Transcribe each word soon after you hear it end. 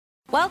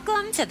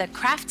Welcome to the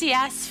Crafty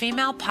Ass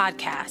Female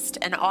Podcast,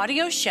 an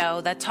audio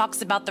show that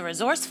talks about the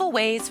resourceful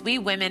ways we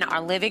women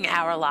are living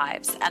our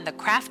lives and the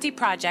crafty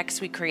projects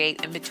we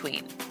create in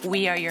between.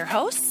 We are your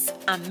hosts,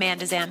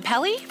 Amanda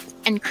Zampelli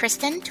and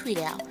Kristin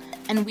Tweedale,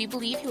 and we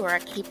believe you are a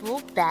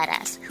capable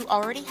badass who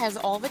already has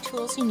all the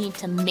tools you need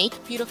to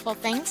make beautiful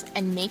things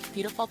and make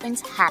beautiful things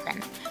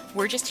happen.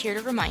 We're just here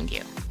to remind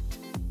you.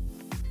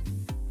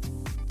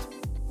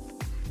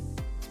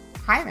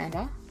 Hi,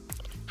 Amanda.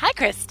 Hi,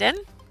 Kristin.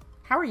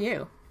 How are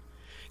you?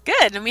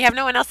 Good, and we have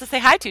no one else to say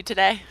hi to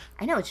today.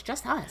 I know, it's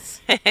just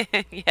us.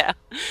 Yeah,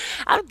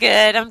 I'm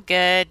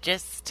good.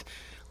 Just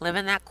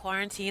living that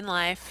quarantine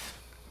life.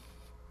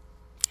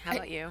 How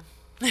about you?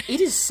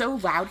 It is so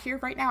loud here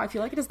right now. I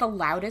feel like it is the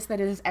loudest that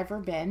it has ever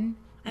been.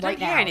 I don't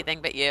hear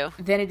anything but you.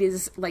 Then it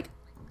is like,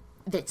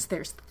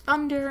 there's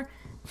thunder,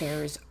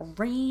 there's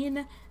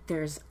rain,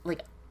 there's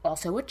like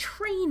also a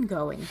train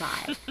going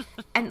by.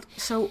 And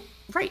so,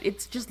 right,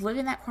 it's just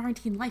living that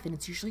quarantine life, and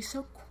it's usually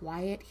so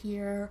quiet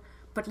here.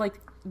 But like,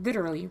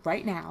 literally,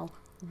 right now,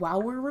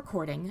 while we're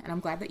recording, and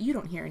I'm glad that you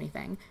don't hear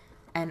anything,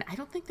 and I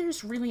don't think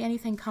there's really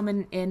anything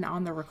coming in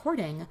on the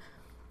recording,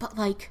 but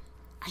like,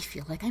 I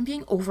feel like I'm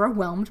being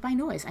overwhelmed by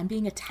noise. I'm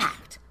being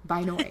attacked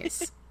by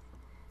noise.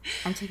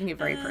 I'm taking it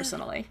very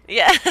personally.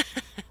 Yeah.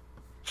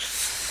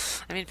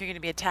 I mean, if you're going to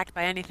be attacked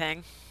by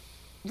anything.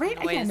 Right?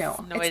 Noise, yeah,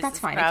 no. That's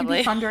fine.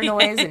 Probably... It can be thunder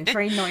noise and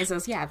train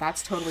noises. Yeah,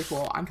 that's totally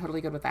cool. I'm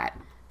totally good with that.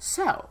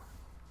 So,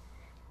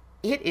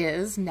 it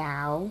is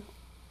now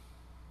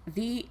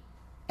the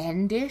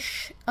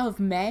endish of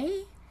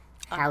May.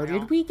 How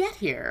did we get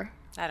here?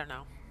 I don't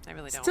know. I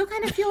really don't. Still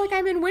kind of feel like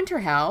I'm in winter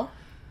hell.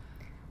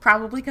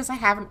 Probably because I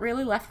haven't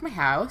really left my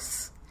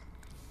house.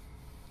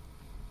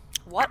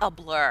 What a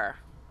blur.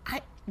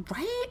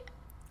 Right?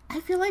 I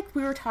feel like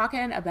we were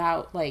talking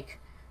about, like,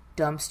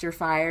 dumpster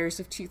fires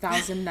of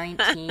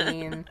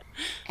 2019.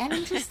 And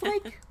I'm just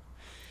like,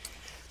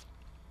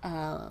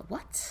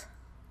 what?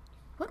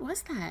 What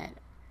was that?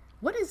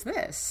 What is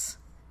this?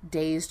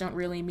 Days don't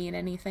really mean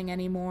anything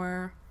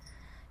anymore.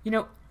 You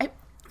know,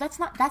 that's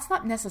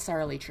not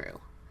necessarily true.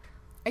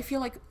 I feel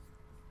like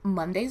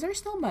Mondays are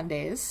still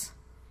Mondays.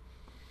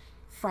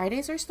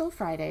 Fridays are still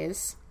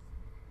Fridays.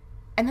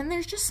 And then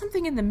there's just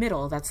something in the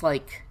middle that's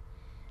like,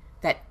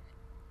 that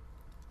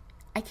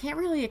I can't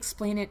really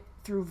explain it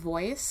through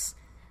voice,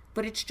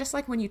 but it's just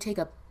like when you take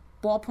a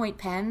ballpoint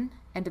pen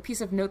and a piece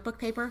of notebook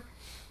paper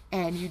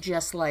and you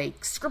just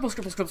like scribble.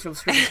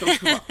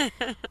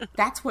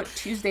 That's what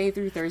Tuesday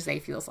through Thursday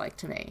feels like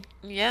to me.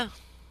 Yeah.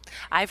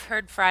 I've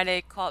heard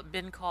Friday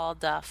been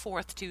called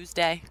Fourth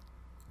Tuesday.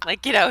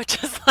 Like, you know,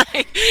 just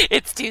like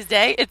it's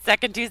Tuesday, it's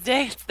Second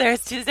Tuesday,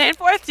 there's Tuesday and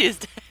Fourth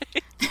Tuesday.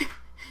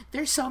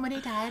 There's so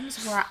many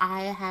times where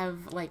I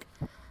have like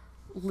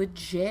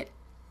legit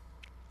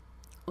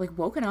like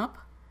woken up,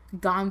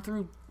 gone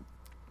through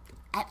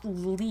at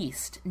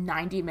least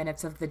 90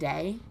 minutes of the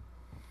day,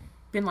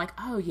 been like,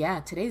 oh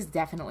yeah, today's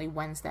definitely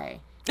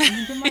Wednesday. And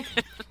you've been like,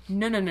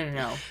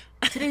 no.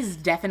 Today's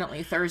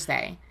definitely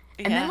Thursday.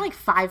 And then like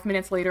 5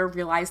 minutes later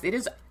realized it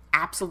is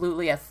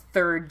absolutely a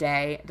third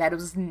day. That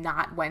was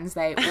not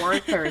Wednesday or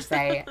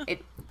Thursday.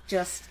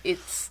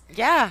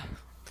 Yeah.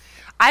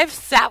 I've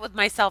sat with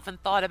myself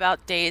and thought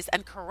about days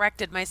and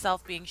corrected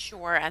myself being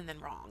sure and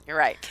then wrong. You're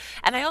right.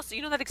 And I also,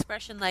 you know that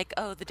expression like,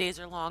 oh, the days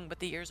are long, but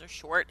the years are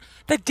short.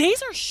 The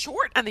days are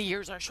short and the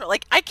years are short.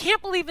 Like, I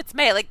can't believe it's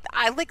May. Like,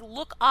 I like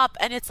look up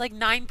and it's like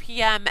 9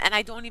 p.m. and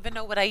I don't even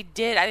know what I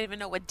did. I didn't even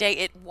know what day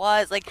it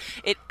was. Like,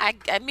 I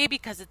maybe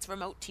because it's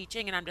remote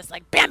teaching and I'm just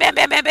like, bam, bam,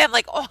 bam, bam, bam,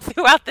 like all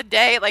throughout the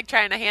day, like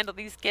trying to handle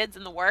these kids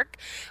and the work.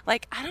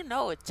 Like, I don't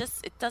know. It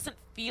doesn't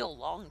feel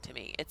long to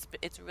me.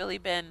 It's really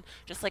been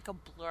just like a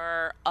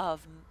blur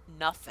of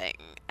nothing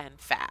and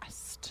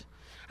fast.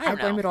 I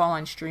blame it all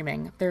on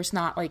streaming. There's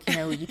not like, you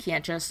know, you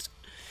can't just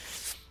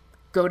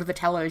go to the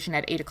television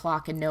at 8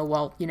 o'clock and know,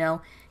 well, you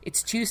know,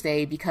 it's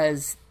Tuesday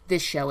because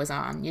this show is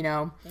on, you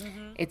know.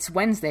 Mm-hmm. It's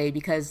Wednesday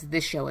because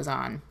this show is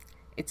on.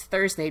 It's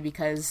Thursday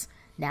because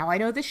now I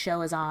know this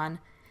show is on.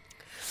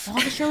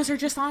 All the shows are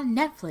just on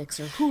Netflix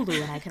or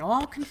Hulu, and I can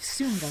all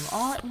consume them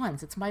all at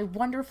once. It's my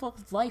wonderful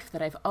life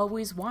that I've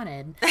always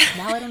wanted.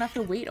 Now I don't have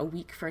to wait a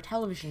week for a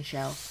television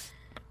show.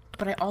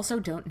 But I also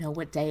don't know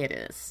what day it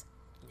is.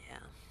 Yeah.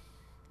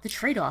 The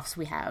trade-offs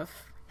we have.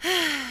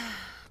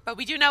 But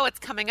we do know what's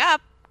coming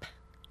up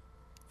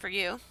for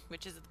you,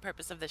 which is the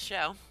purpose of this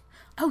show.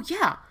 Oh,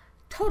 yeah.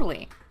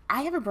 Totally.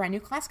 I have a brand new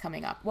class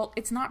coming up. Well,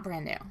 it's not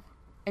brand new.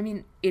 I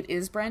mean, it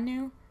is brand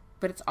new,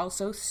 but it's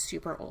also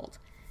super old.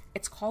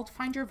 It's called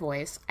Find Your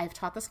Voice. I've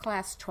taught this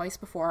class twice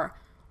before,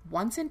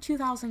 once in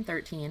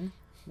 2013,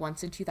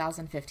 once in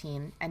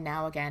 2015, and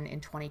now again in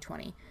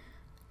 2020.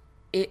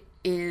 It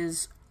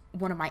is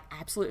one of my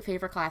absolute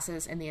favorite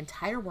classes in the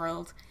entire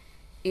world.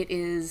 It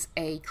is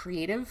a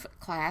creative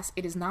class.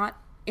 It is not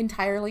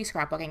entirely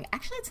scrapbooking.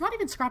 Actually, it's not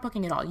even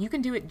scrapbooking at all. You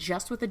can do it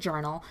just with a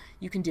journal.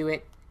 You can do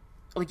it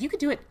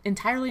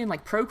entirely in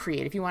like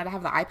Procreate. If you wanted to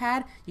have the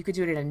iPad, you could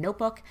do it in a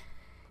notebook.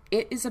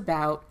 It is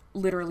about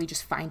literally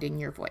just finding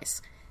your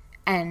voice.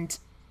 And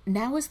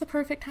now is the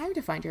perfect time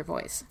to find your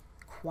voice.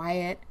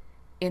 quiet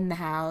in the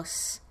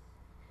house,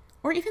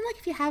 or even like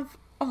if you have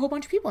a whole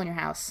bunch of people in your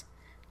house,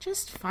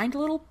 just find a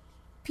little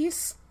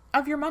piece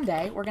of your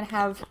Monday. We're going to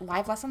have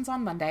live lessons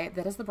on Monday.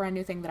 That is the brand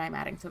new thing that I'm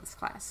adding to this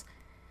class.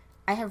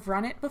 I have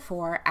run it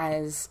before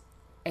as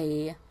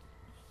a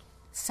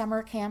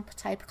summer camp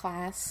type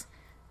class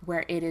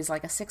where it is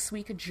like a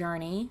 6-week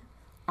journey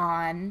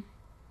on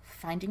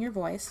finding your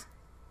voice.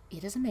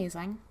 It is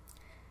amazing.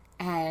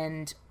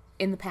 And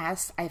in the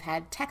past, I've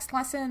had text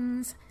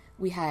lessons.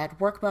 We had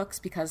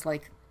workbooks because,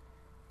 like,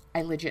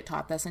 I legit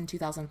taught this in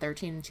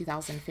 2013 and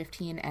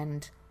 2015,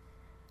 and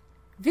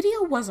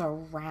video was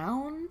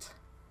around,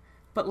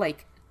 but,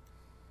 like,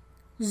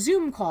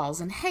 Zoom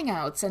calls and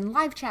Hangouts and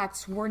live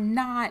chats were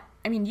not...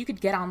 I mean, you could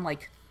get on,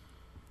 like,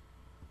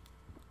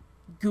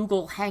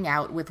 Google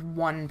Hangout with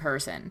one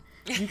person.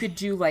 You could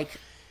do, like,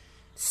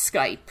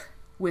 Skype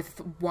with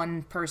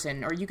one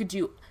person, or you could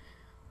do...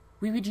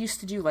 We would used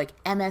to do, like,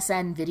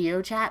 MSN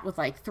video chat with,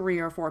 like, 3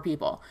 or 4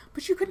 people.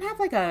 But you couldn't have,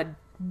 like, a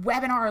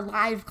webinar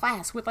live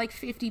class with, like,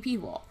 50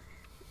 people.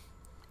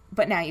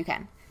 But now you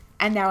can.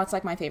 And now it's,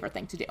 like, my favorite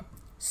thing to do.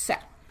 So,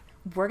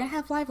 we're going to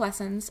have live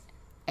lessons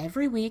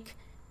every week.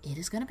 It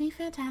is going to be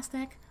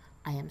fantastic.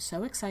 I am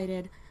so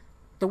excited.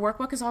 The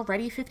workbook is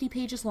already 50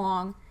 pages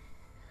long.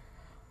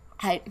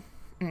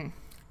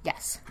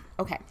 Yes.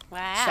 Okay.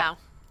 Wow.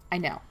 So, I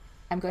know.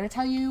 I'm going to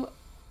tell you,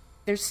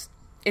 it's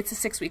a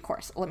 6-week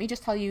course. Let me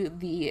just tell you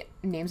the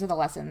names of the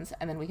lessons,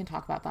 and then we can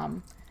talk about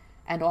them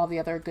and all the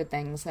other good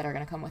things that are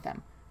going to come with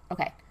them.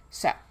 Okay,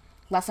 so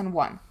lesson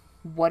 1,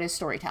 what is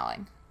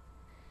storytelling?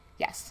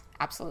 Yes,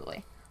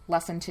 absolutely.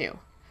 Lesson 2,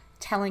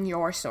 telling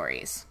your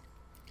stories.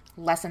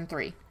 Lesson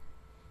 3,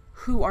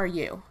 who are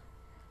you?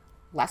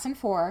 Lesson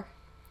 4,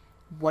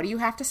 what do you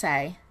have to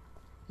say?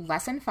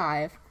 Lesson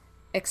 5,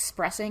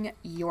 expressing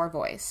your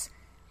voice.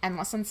 And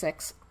lesson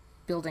 6,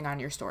 building on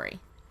your story.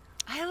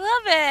 I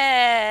love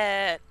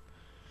it.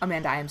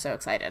 Amanda, I am so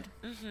excited.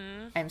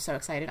 I am so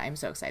excited. I am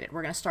so excited.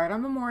 We're going to start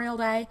on Memorial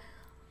Day.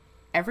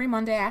 Every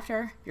Monday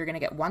after, you're going to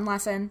get one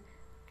lesson.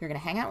 You're going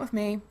to hang out with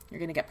me. You're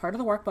going to get part of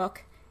the workbook.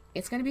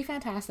 It's going to be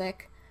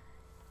fantastic.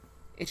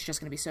 It's just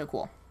going to be so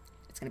cool.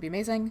 It's going to be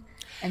amazing.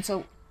 And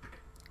so,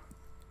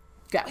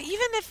 go.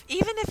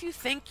 Even if you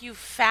think you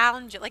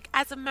found, like,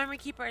 as a memory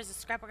keeper, as a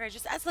scrapbooker,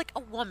 just as, like, a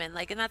woman,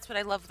 like, and that's what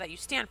I love that you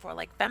stand for,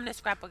 like,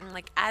 feminist scrapbooking,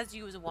 like, as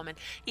you as a woman,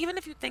 even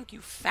if you think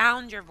you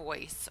found your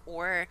voice,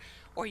 or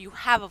you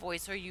have a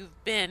voice, or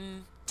you've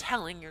been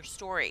telling your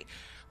story,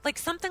 like,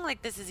 something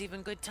like this is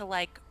even good to,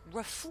 like,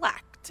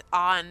 reflect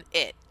on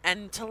it,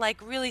 and to,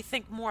 like, really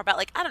think more about,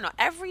 like, I don't know,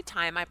 every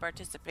time I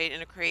participate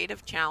in a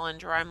creative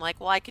challenge, or I'm like,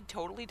 well, I could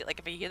totally do, like,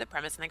 if I hear the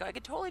premise and I go, I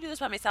could totally do this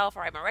by myself,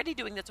 or I'm already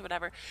doing this, or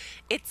whatever,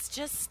 it's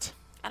just,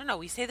 I don't know,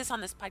 we say this on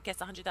this podcast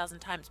 100,000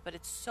 times, but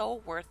it's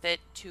so worth it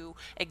to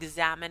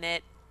examine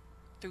it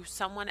through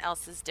someone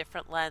else's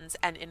different lens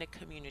and in a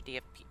community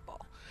of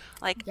people.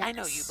 Like, yes. I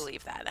know you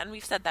believe that, and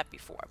we've said that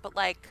before, but,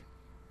 like,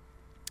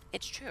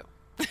 it's true.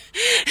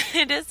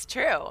 It is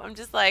true. I'm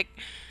just like,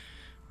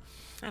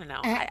 I don't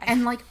know.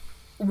 And like,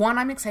 one,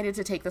 I'm excited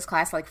to take this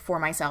class, like, for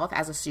myself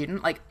as a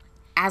student. Like,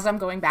 as I'm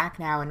going back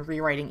now and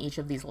rewriting each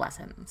of these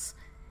lessons,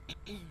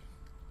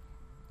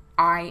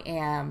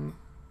 I'm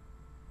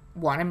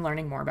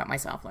learning more about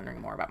myself,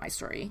 learning more about my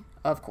story,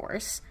 of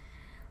course.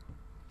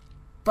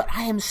 But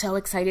I am so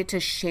excited to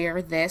share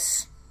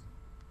this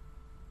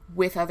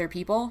with other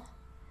people,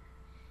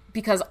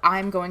 because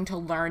I'm going to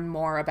learn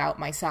more about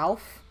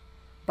myself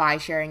by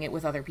sharing it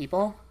with other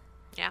people.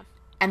 Yeah.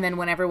 And then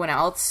when everyone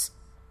else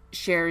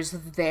shares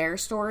their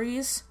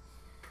stories,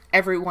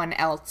 everyone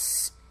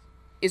else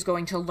is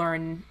going to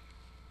learn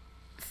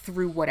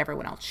through what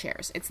everyone else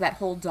shares. It's that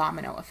whole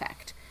domino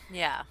effect.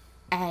 Yeah.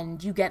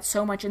 And you get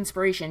so much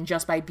inspiration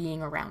just by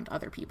being around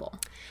other people.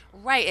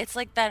 Right. It's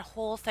like that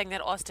whole thing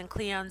that Austin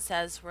Kleon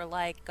says, we're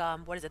like,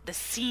 what is it? The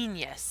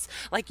scenius.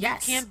 Like,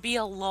 yes. You can't be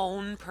a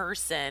lone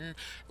person,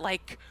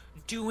 like,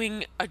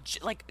 doing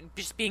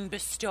just being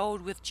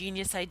bestowed with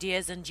genius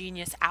ideas and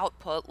genius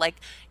output. Like,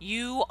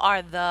 you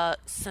are the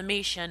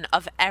summation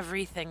of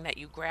everything that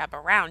you grab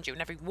around you,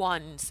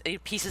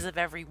 and pieces of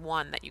every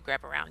one that you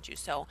grab around you.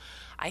 So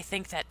I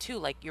think that too,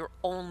 like, you're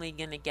only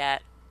going to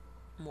get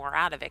more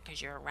out of it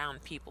because you're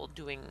around people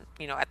doing,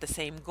 at the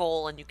same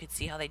goal, and you can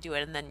see how they do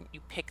it, and then you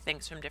pick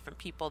things from different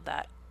people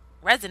that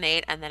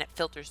resonate, and then it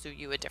filters through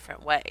you a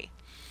different way.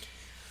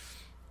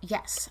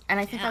 Yes, and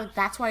I think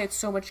that's why it's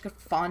so much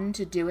fun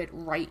to do it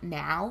right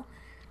now,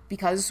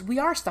 because we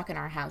are stuck in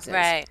our houses.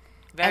 Right,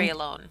 very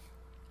alone.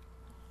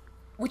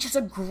 Which is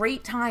a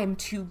great time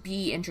to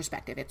be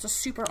introspective. It's a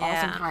super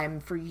awesome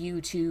time for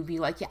you to be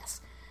like,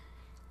 yes,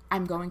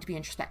 I'm going to be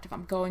introspective.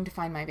 I'm going to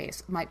find my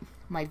vase,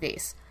 my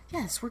vase.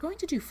 Yes, we're going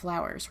to do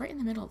flowers right in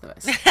the middle of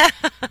this.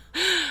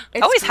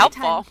 It's always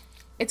helpful.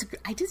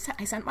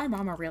 I sent my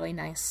mom a really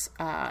nice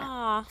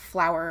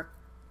flower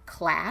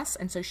class,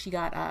 and so she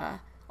got a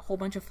whole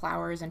bunch of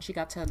flowers, and she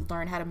got to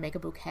learn how to make a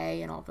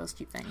bouquet and all those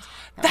cute things.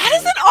 That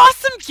is an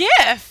awesome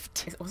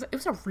gift. It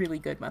was a really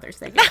good Mother's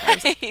Day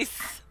gift.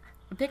 Nice.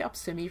 Big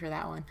ups to me for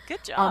that one.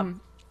 Good job.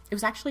 It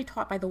was actually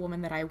taught by the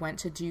woman that I went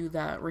to do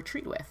the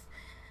retreat with.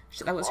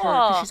 That was her, Cool.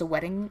 'cause she's a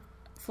wedding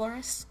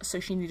florist, so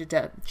she needed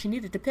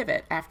to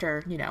pivot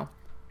after,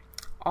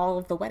 all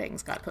of the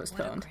weddings got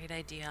postponed. What a great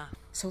idea.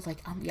 So like,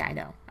 yeah, I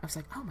know. I was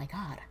like, oh my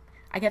God,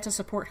 I get to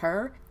support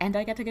her, and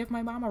I get to give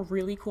my mom a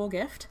really cool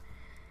gift.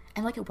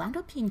 And like, it wound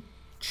up being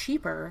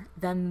cheaper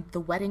than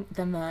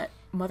the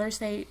Mother's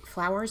Day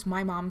flowers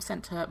my mom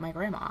sent to my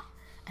grandma.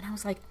 And I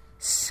was like,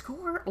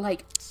 score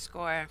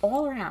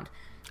all around.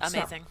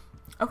 Amazing.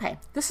 So, okay,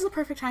 this is a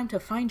perfect time to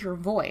find your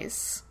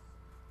voice,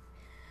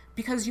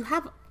 because you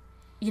have,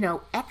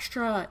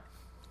 extra,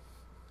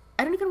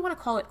 I don't even want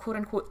to call it quote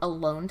unquote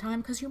alone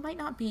time, because you might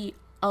not be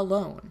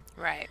alone.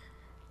 Right.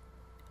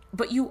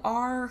 But you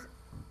are,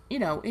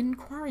 in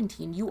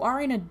quarantine. You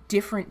are in a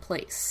different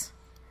place.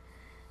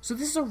 So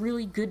this is a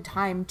really good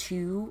time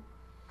to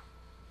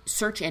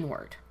search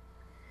inward.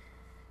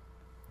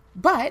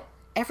 But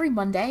every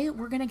Monday,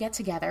 we're going to get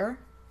together.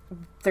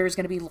 There's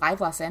going to be live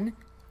lesson.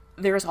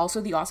 There's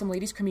also the Awesome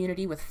Ladies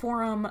community with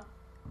forum,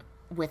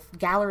 with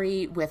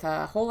gallery, with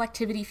a whole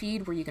activity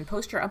feed where you can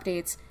post your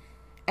updates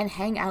and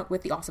hang out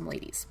with the Awesome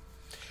Ladies.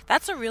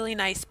 That's a really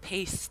nice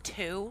pace,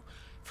 too,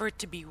 for it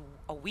to be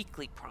a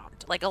weekly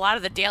prompt. Like, a lot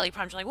of the daily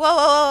prompts are like, whoa,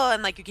 whoa, whoa,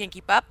 and, like, you can't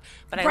keep up.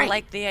 But I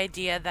like the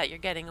idea that you're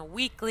getting a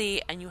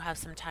weekly and you have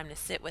some time to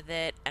sit with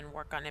it and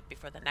work on it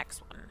before the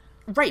next one.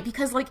 Right,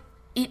 because, like,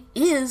 it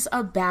is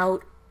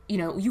about,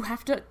 you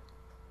have to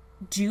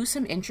do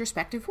some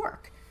introspective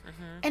work.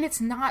 Mm-hmm. And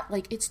it's not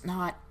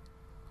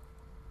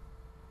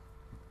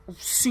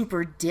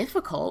super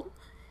difficult,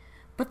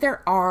 but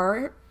there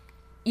are,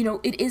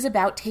 it is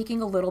about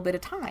taking a little bit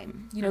of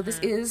time. This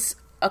is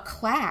a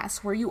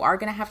class where you are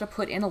going to have to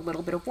put in a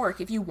little bit of work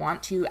if you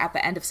want to, at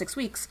the end of 6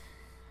 weeks,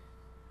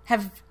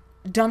 have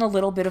done a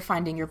little bit of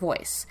finding your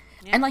voice.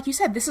 Yeah. And like you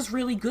said, this is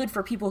really good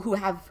for people who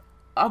have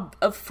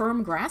a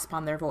firm grasp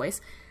on their voice.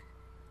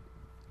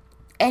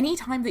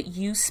 Anytime that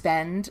you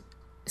spend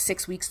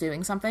 6 weeks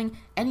doing something,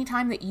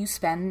 anytime that you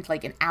spend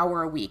like an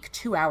hour a week,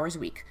 2 hours a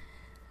week,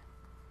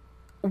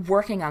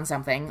 working on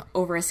something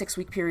over a 6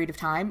 week period of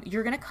time,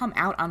 you're going to come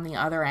out on the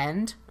other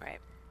end. Right.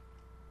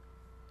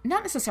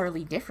 Not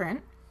necessarily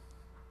different,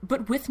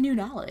 but with new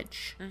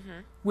knowledge,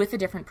 with a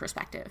different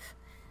perspective.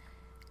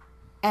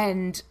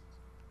 And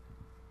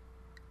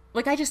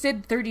like, I just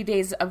did 30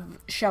 days of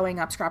showing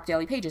up Scrap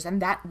Daily Pages,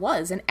 and that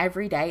was an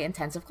everyday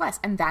intensive class,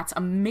 and that's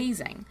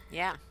amazing.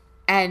 Yeah.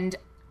 And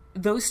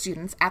those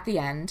students, at the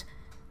end,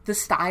 the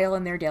style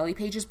in their Daily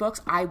Pages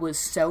books, I was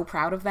so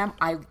proud of them.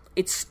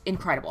 It's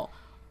incredible.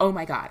 Oh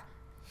my God.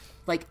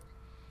 Like,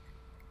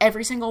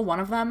 every single one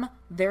of them,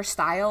 their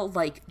style,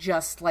 like,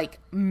 just, like,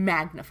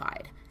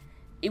 magnified.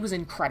 It was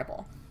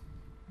incredible.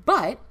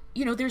 But,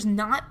 there's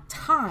not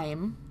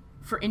time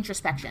for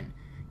introspection.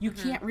 You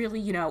can't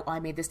really, I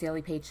made this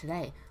daily page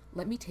today.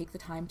 Let me take the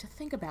time to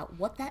think about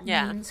what that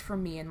means for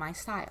me and my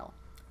style.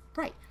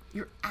 Right.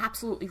 You're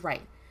absolutely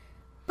right.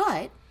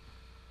 But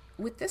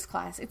with this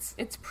class,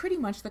 it's pretty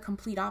much the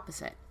complete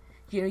opposite.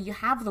 You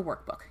have the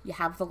workbook. You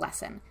have the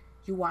lesson.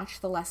 You watch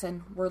the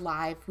lesson. We're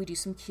live. We do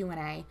some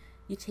Q&A.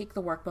 You take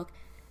the workbook.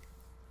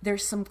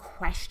 There's some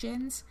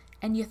questions,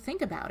 and you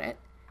think about it,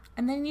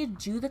 and then you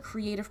do the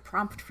creative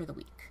prompt for the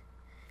week.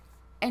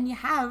 And you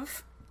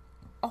have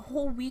a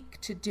whole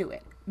week to do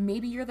it.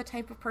 Maybe you're the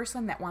type of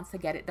person that wants to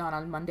get it done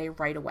on Monday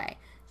right away.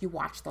 You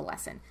watch the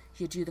lesson.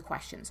 You do the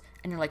questions.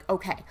 And you're like,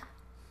 okay,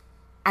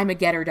 I'm a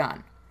getter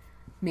done.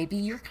 Maybe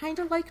you're kind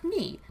of like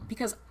me,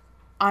 because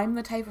I'm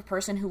the type of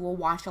person who will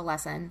watch a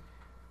lesson,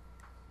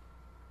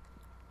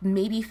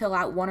 maybe fill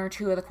out one or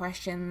two of the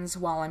questions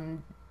while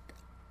I'm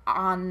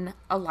on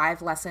a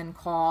live lesson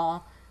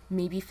call,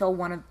 maybe fill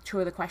one or two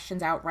of the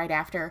questions out right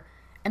after,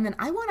 and then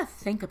I want to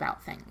think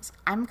about things.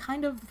 I'm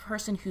kind of the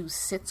person who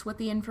sits with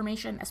the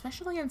information,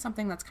 especially in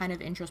something that's kind of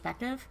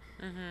introspective.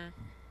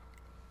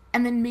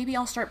 And then maybe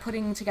I'll start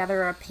putting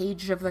together a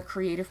page of the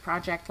creative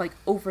project, like,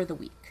 over the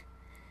week.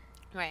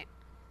 Right.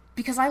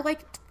 Because I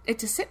like it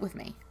to sit with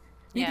me.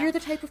 Maybe you're the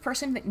type of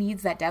person that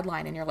needs that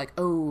deadline, and you're like,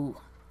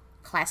 oh,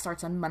 class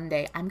starts on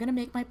Monday. I'm going to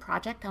make my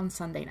project on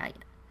Sunday night.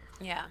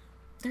 Yeah.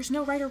 There's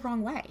no right or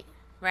wrong way.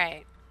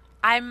 Right.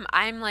 I'm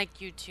like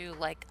you too.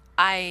 Like,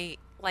 I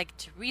like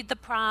to read the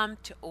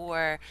prompt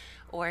or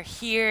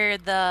hear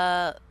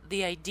the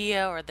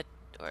idea or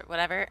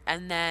whatever,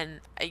 and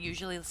then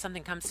usually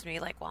something comes to me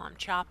like while I'm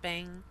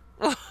chopping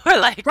or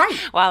like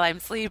while I'm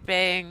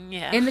sleeping.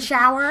 Yeah. In the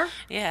shower.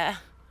 Yeah.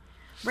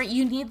 Right.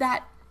 You need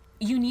that.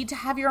 You need to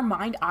have your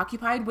mind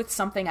occupied with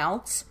something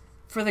else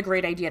for the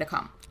great idea to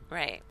come.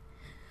 Right.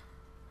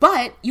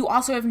 But you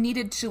also have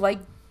needed to, like,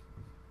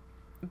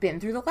 been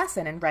through the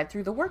lesson and read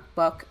through the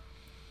workbook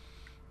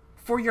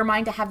for your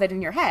mind to have that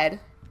in your head,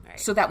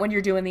 so that when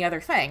you're doing the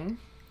other thing,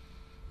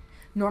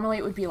 normally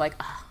it would be like,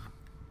 ugh.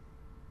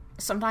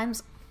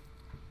 Sometimes,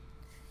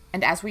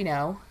 and as we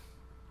know,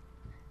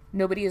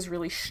 nobody is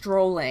really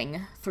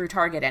strolling through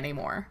Target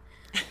anymore.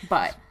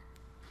 But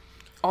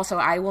also,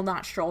 I will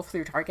not stroll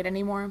through Target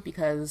anymore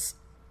because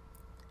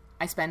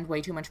I spend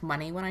way too much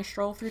money when I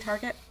stroll through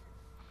Target.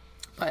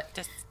 But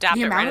Just stop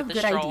the it right amount at of the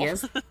good stroll.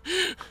 ideas,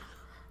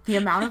 the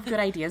amount of good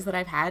ideas that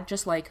I've had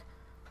just like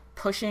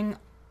pushing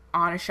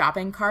on a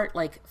shopping cart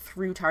like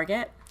through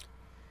Target.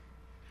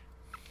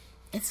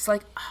 It's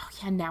like, oh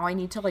yeah, now I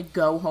need to like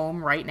go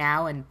home right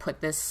now and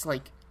put this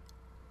like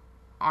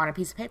on a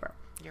piece of paper.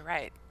 You're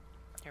right.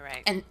 You're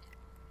right.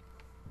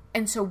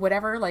 And so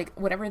whatever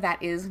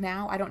that is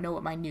now, I don't know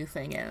what my new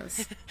thing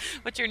is.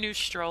 What's your new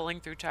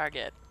strolling through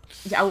Target?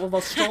 Yeah,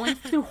 well, strolling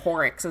through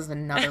Horrocks is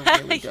another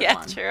really good yeah,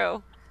 one.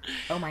 True.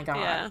 Oh my god.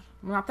 Yeah.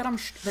 Not that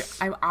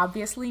I'm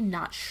obviously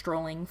not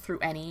strolling through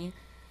any.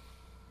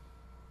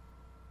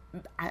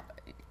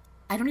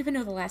 I don't even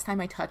know the last time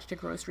I touched a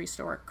grocery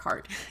store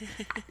cart.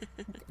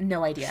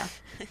 No idea.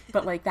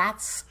 But like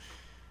that's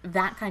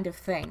that kind of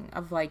thing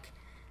of like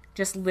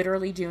just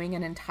literally doing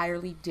an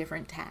entirely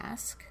different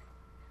task.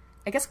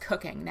 I guess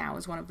cooking now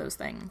is one of those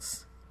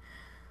things.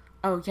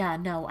 Oh yeah,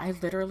 no, I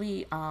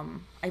literally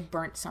I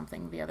burnt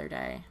something the other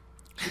day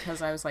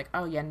because I was like,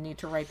 oh yeah, I need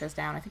to write this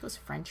down. I think it was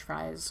French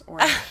fries or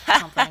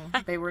something.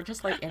 They were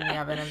just like in the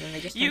oven and then they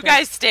just You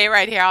guys stay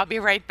right here. I'll be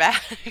right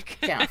back.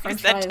 Yeah,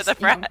 French fries. To the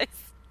fries.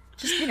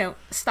 Just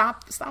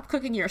stop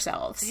cooking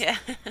yourselves. Yeah.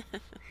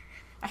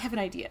 I have an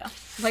idea.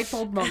 Light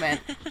bulb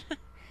moment.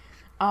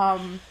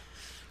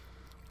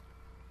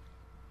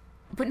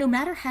 But no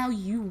matter how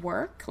you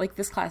work, like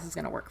this class is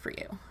going to work for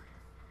you.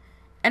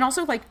 And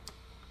also like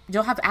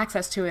you'll have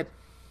access to it.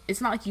 It's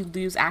not like you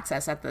lose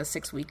access at the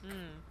 6-week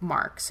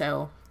mark.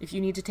 So if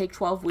you need to take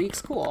 12 weeks,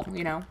 cool.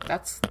 You know,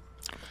 that's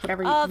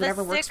whatever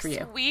works for you.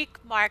 The 6-week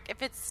mark.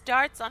 If it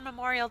starts on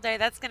Memorial Day,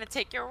 that's going to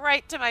take you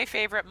right to my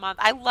favorite month.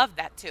 I love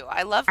that too.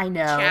 I love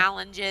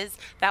challenges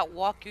that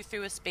walk you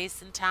through a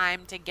space and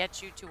time to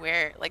get you to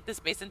where, like, the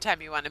space and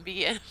time you want to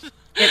be in.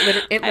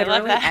 It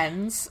literally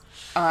ends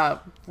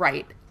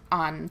right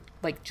on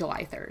like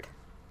July 3rd.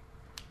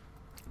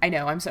 I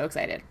know. I'm so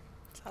excited.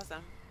 It's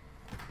awesome.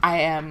 I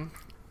am.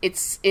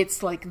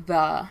 It's like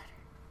the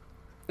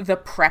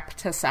prep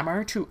to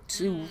summer to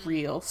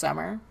real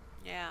summer.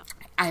 Yeah.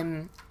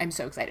 I'm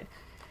so excited.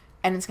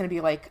 And it's going to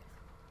be like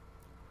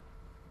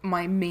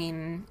my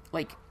main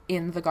like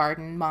in the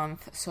garden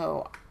month.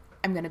 So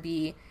I'm going to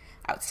be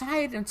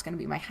outside and it's going to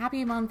be my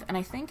happy month. And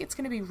I think it's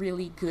going to be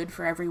really good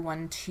for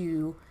everyone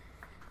to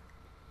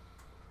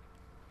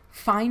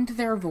find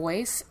their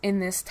voice in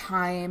this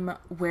time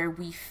where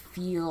we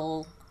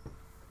feel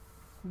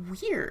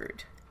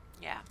weird.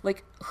 Yeah.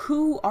 Like,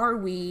 who are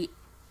we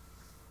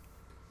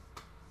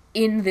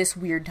in this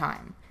weird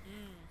time?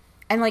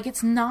 And like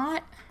it's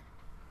not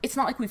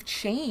like we've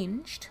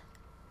changed.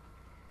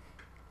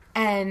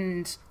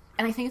 And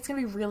I think it's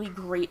going to be really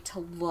great to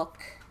look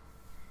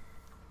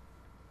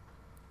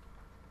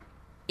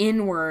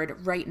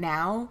inward right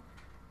now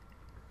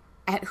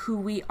at who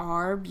we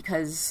are,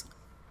 because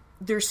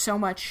there's so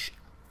much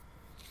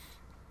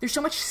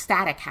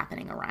static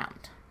happening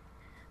around.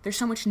 There's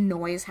so much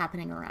noise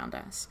happening around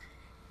us.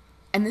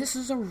 And this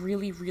is a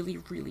really, really,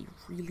 really,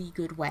 really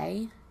good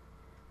way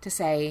to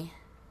say,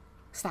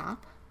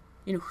 stop.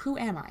 You know, who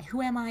am I?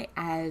 Who am I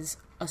as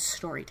a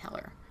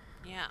storyteller?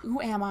 Yeah.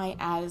 Who am I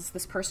as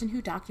this person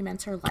who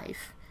documents her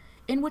life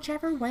in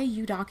whichever way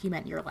you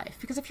document your life?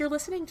 Because if you're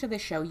listening to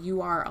this show,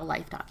 you are a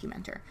life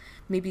documenter.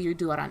 Maybe you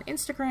do it on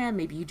Instagram.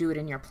 Maybe you do it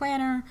in your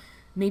planner.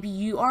 Maybe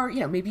you are, you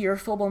know, maybe you're a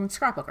full-blown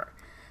scrapbooker.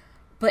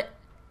 But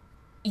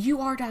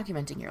you are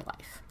documenting your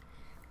life.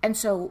 And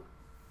so,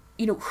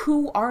 you know,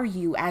 who are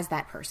you as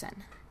that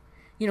person?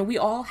 You know, we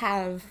all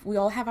have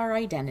our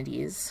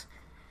identities.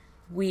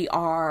 We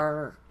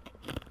are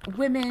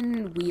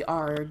women, we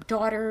are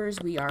daughters,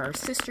 we are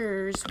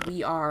sisters,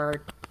 we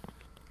are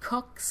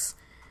cooks,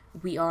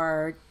 we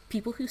are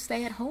people who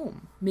stay at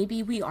home.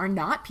 Maybe we are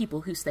not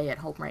people who stay at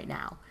home right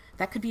now.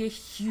 That could be a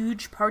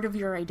huge part of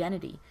your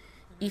identity.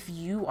 If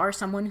you are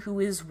someone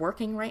who is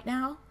working right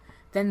now,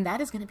 then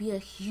that is going to be a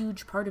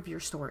huge part of your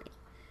story.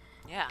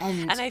 Yeah.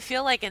 And I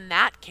feel like in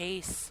that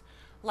case,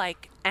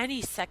 like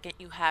any second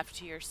you have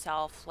to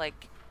yourself,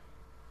 like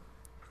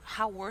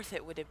how worth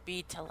it would it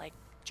be to like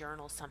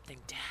journal something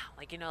down?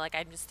 Like, you know, like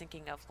I'm just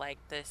thinking of like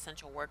the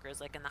essential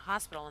workers like in the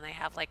hospital, and they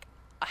have like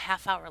a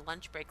half-hour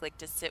lunch break like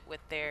to sit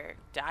with their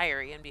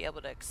diary and be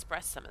able to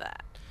express some of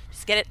that.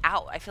 Just get it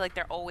out. I feel like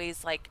they're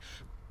always like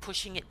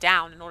pushing it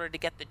down in order to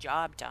get the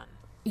job done.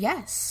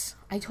 Yes,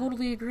 I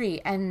totally agree.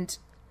 And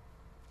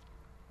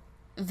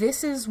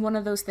this is one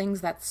of those things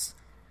that's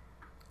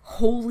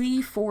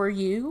wholly for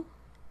you.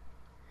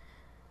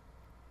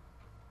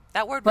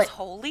 That word was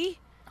holy?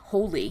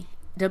 Holy.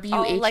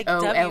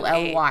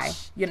 W-H-O-L-L-Y.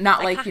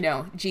 Not like, you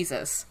know,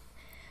 Jesus.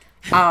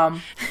 But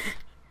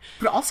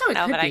also it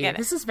could be.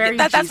 This is very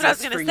that's Jesus what I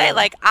was going to say. you.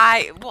 Like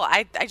I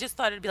just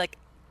thought it'd be like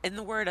in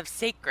the word of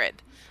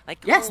sacred. Like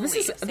yes,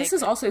 holy, this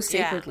is also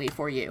sacredly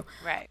for you.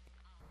 Right.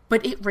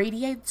 But it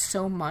radiates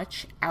so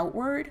much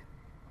outward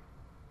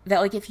that,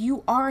 like, if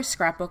you are a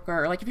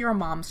scrapbooker, like if you're a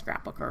mom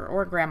scrapbooker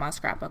or a grandma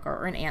scrapbooker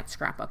or an aunt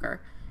scrapbooker,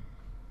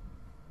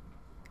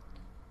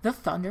 the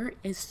thunder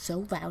is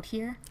so loud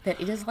here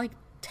that it is like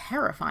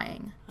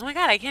terrifying. Oh my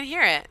god, I can't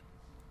hear it.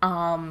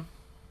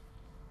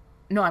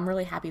 No, I'm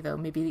really happy though.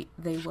 Maybe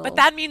they will. But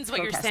that means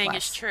what you're saying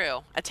less. is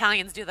true.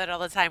 Italians do that all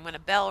the time when a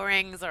bell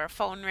rings or a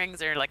phone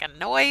rings or like a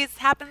noise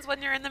happens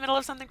when you're in the middle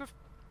of something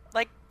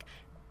like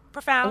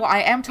profound. Well, I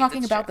am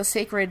talking about the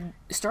sacred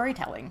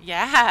storytelling.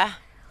 Yeah.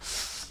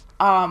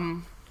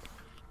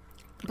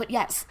 But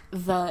yes,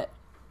 the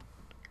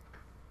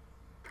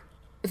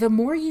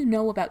more you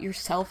know about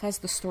yourself as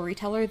the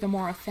storyteller, the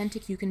more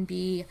authentic you can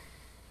be,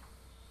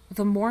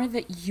 the more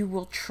that you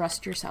will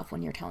trust yourself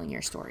when you're telling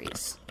your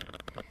stories.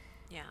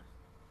 Yeah.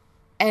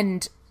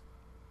 And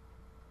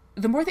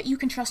the more that you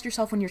can trust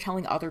yourself when you're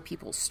telling other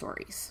people's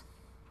stories.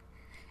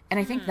 And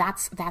I think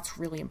that's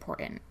really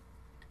important.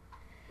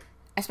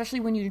 Especially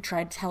when you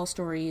try to tell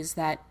stories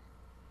that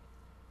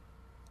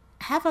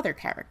have other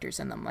characters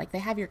in them. Like, they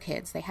have your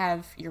kids, they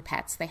have your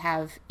pets, they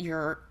have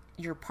your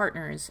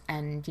partners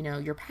and, you know,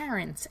 your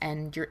parents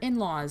and your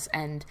in-laws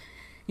and,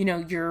 you know,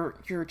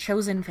 your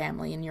chosen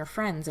family and your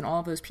friends and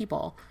all of those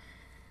people.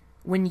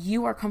 When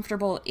you are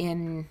comfortable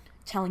in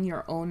telling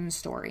your own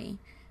story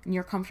and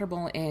you're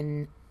comfortable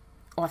in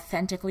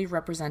authentically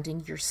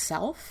representing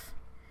yourself,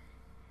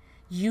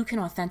 you can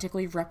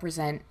authentically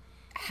represent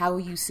how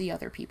you see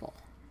other people.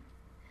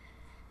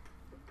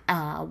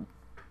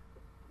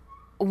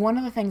 One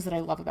of the things that I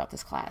love about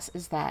this class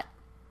is that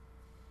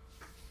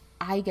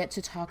I get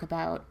to talk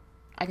about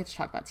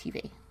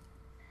TV.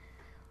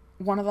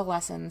 One of the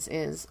lessons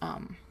is,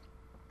 well,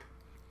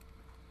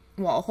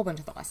 a whole bunch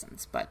of the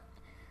lessons, but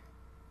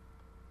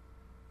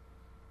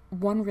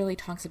one really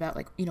talks about,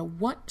 like, you know,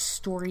 what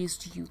stories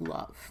do you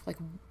love? Like,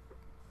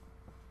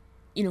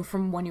 you know,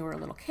 from when you were a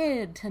little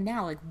kid to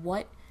now, like,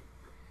 what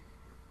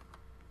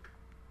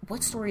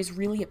stories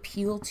really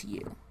appeal to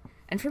you?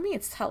 And for me,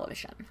 it's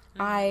television.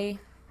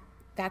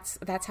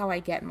 That's how I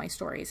get my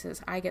stories,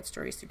 is I get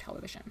stories through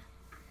television.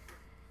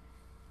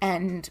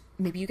 And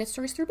maybe you get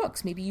stories through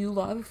books. Maybe you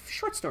love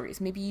short stories.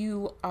 Maybe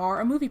you are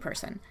a movie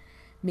person.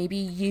 Maybe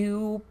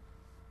you...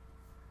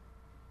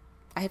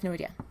 I have no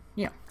idea.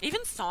 You know.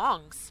 Even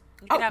songs.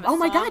 You could have a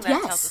my song God, that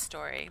yes. tells a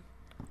story.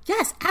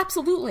 Yes,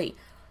 absolutely.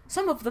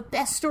 Some of the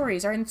best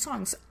stories are in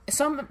songs.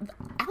 Some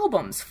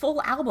albums,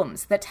 full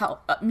albums that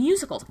tell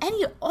musicals,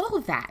 all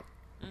of that.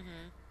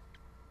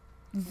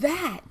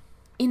 That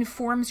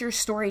informs your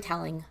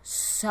storytelling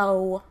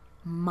so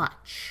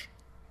much.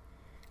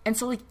 And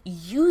so, like,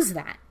 use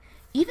that.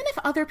 Even if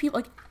other people,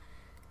 like,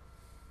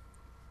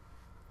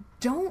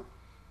 don't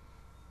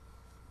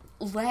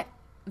let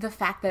the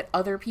fact that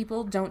other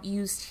people don't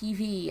use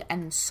TV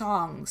and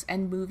songs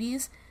and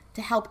movies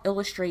to help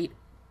illustrate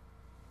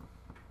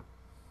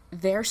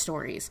their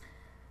stories.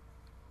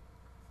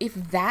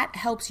 If that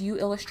helps you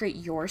illustrate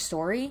your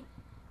story,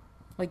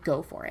 like,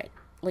 go for it.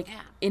 Like,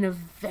 in a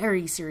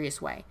very serious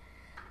way.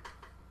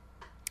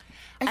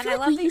 I feel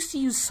like we used to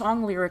use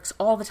song lyrics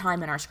all the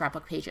time in our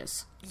scrapbook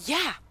pages.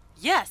 Yeah.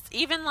 Yes.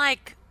 Even,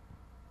 like,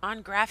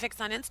 on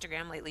graphics on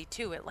Instagram lately,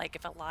 too, it, like,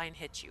 if a line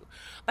hits you.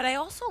 But I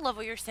also love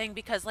what you're saying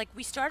because, like,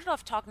 we started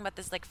off talking about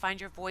this, like,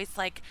 find your voice,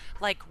 like,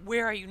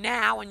 where are you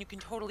now? And you can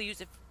totally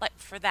use it, like,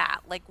 for that.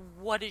 Like,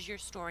 what is your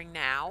story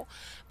now?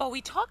 But we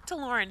talked to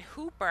Lauren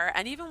Hooper,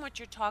 and even what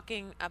you're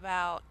talking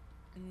about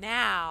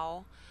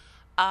now...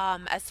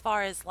 as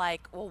far as,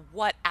 like, well,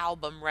 what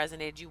album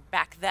resonated you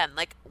back then?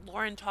 Like,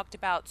 Lauren talked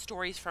about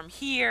stories from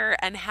here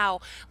and how,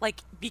 like,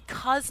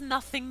 because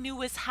nothing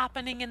new is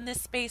happening in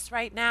this space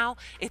right now,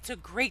 it's a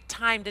great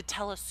time to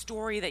tell a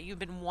story that you've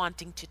been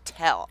wanting to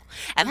tell.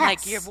 And,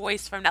 like, your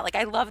voice from that. Like,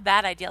 I love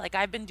that idea. Like,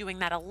 I've been doing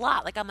that a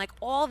lot. Like, I'm like,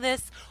 all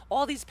these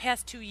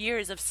past 2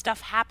 years of stuff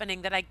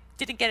happening that I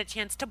didn't get a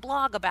chance to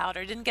blog about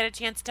or didn't get a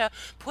chance to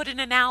put in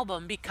an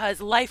album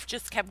because life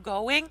just kept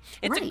going.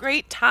 It's a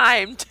great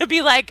time to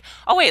be like,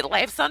 oh wait,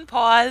 life's on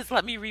pause.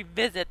 Let me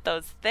revisit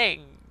those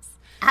things.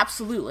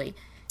 Absolutely.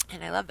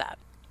 And I love that.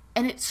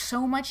 And it's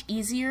so much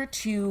easier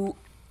to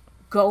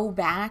go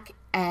back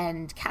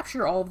and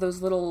capture all of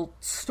those little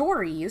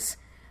stories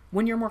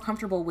when you're more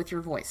comfortable with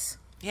your voice.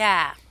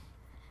 Yeah.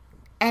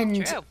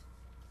 And True.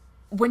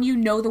 When you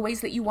know the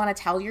ways that you want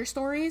to tell your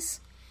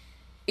stories,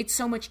 it's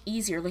so much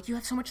easier. Like, you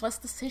have so much less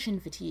decision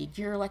fatigue.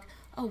 You're like,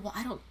 oh, well,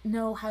 I don't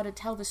know how to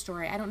tell the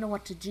story. I don't know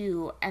what to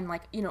do. And,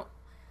 like, you know,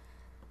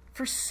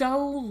 for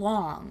so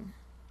long,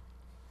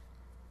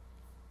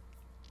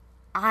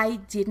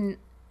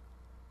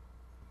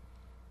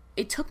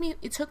 it took me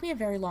a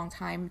very long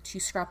time to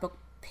scrapbook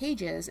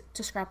pages,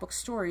 to scrapbook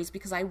stories,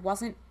 because I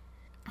wasn't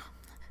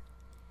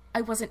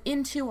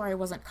into, or I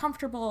wasn't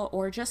comfortable,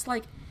 or just,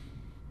 like,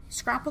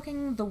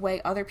 scrapbooking the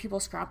way other people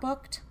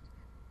scrapbooked,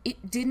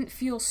 it didn't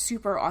feel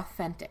super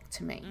authentic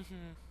to me.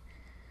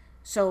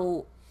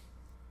 So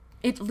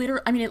it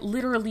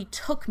literally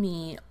took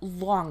me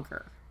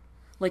longer,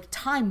 like,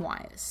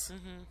 time-wise,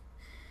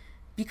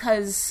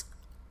 because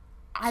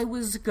I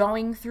was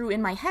going through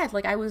in my head,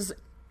 like, I was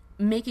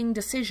making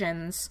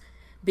decisions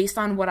based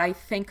on what I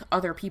think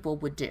other people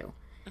would do,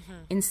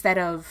 instead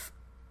of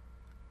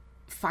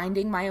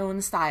finding my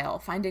own style,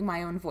 finding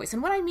my own voice.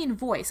 And when I mean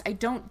voice, I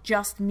don't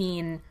just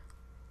mean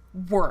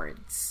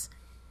words.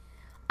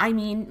 I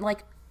mean,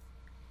 like,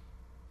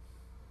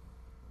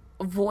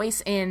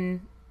 voice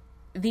in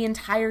the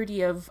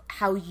entirety of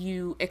how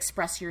you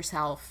express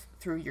yourself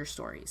through your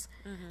stories.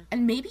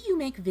 And maybe you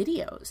make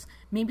videos.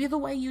 Maybe the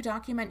way you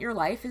document your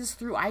life is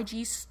through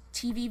IG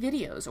TV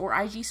videos or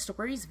IG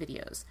stories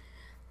videos.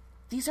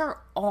 These are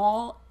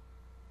all,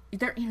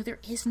 there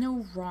is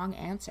no wrong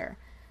answer.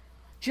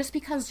 Just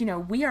because,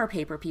 we are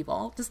paper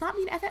people does not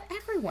mean that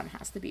everyone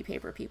has to be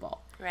paper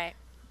people. Right.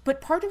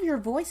 But part of your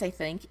voice, I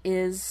think,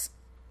 is,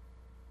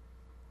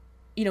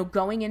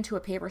 going into a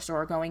paper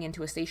store, going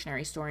into a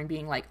stationery store and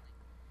being like,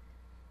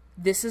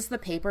 this is the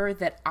paper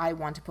that I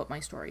want to put my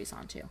stories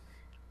onto.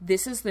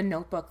 This is the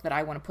notebook that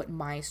I want to put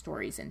my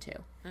stories into.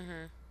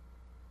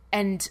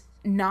 And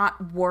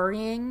not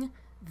worrying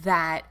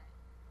that,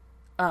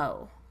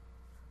 oh,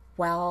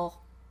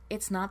 well,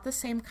 it's not the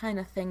same kind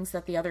of things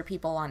that the other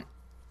people on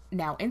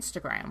now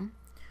Instagram,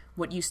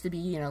 what used to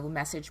be,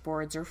 message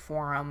boards or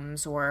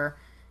forums or,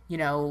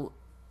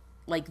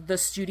 like the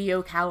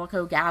Studio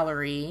Calico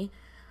Gallery.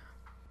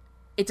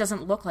 It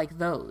doesn't look like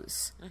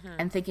those.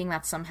 And thinking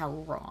that's somehow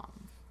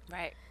wrong.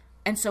 Right.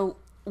 And so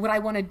what I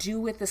want to do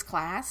with this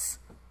class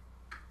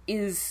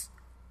is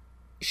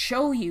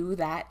show you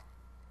that,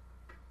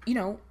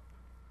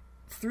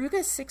 through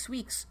this 6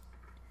 weeks,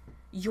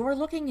 you're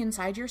looking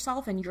inside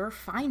yourself and you're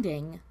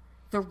finding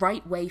the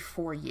right way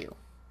for you.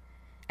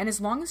 And as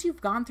long as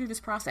you've gone through this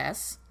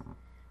process,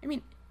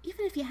 even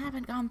if you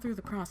haven't gone through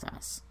the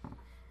process,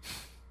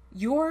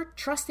 you're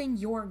trusting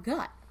your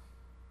gut.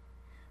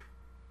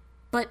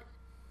 But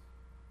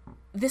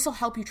this will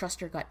help you trust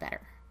your gut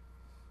better.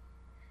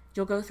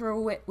 You'll go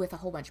through it with a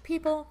whole bunch of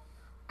people.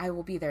 I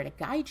will be there to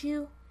guide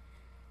you.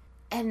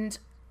 And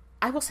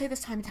I will say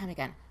this time and time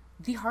again,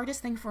 the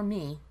hardest thing for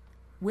me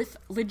with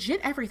legit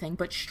everything,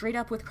 but straight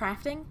up with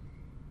crafting,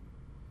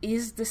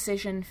 is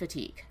decision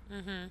fatigue.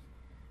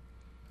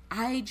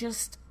 I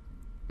just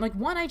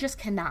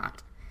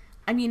cannot.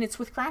 It's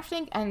with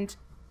crafting and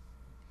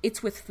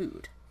it's with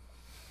food.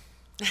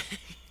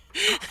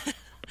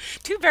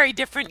 Two very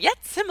different yet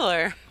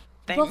similar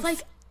things. Well,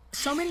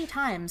 so many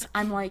times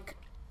I'm like,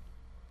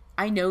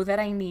 I know that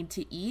I need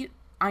to eat.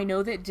 I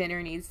know that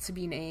dinner needs to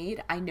be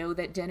made. I know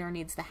that dinner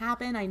needs to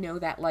happen. I know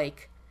that,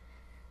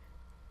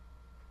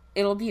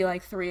 it'll be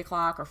 3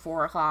 o'clock or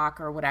 4 o'clock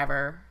or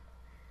whatever.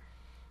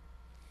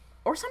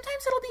 Or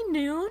sometimes it'll be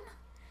noon.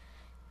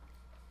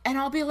 And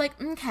I'll be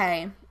like,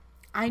 okay,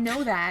 I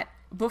know that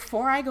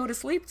before I go to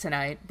sleep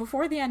tonight,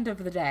 before the end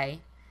of the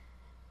day,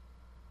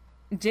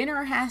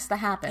 dinner has to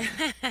happen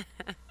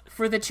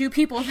for the 2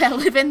 people that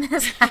live in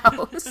this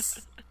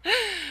house.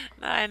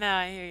 I know,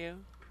 I hear you.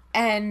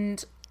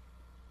 And,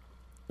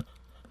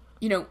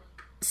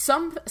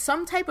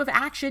 some type of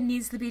action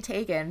needs to be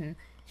taken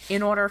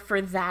in order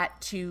for that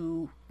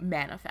to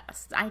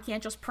manifest. I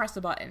can't just press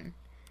a button.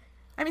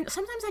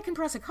 Sometimes I can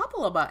press a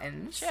couple of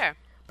buttons. Sure.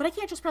 But I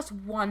can't just press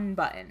one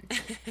button.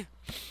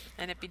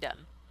 And it be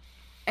done.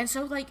 And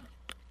so,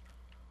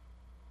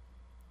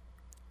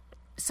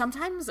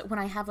 sometimes when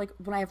I have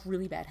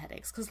really bad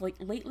headaches, because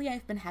lately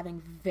I've been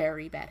having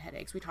very bad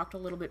headaches. We talked a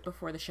little bit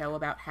before the show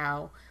about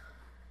how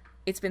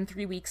it's been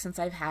 3 weeks since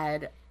I've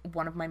had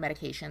one of my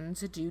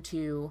medications due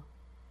to,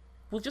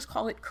 we'll just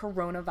call it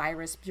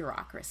coronavirus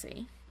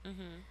bureaucracy.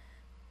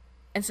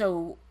 And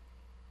so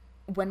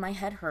when my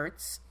head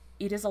hurts,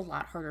 it is a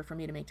lot harder for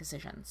me to make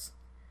decisions.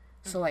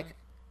 So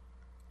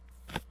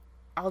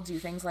I'll do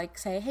things like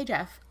say, hey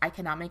Jeff, I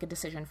cannot make a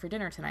decision for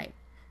dinner tonight.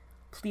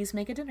 Please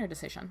make a dinner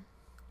decision.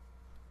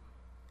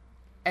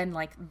 And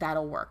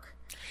that'll work.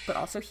 But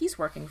also he's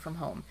working from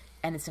home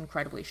and it's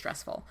incredibly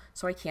stressful.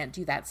 So I can't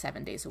do that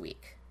 7 days a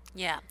week.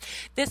 Yeah.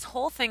 This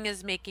whole thing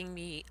is making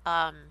me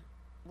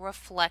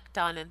reflect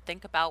on and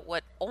think about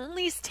what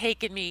only's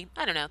taken me,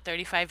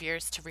 35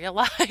 years to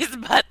realize.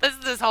 But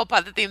this whole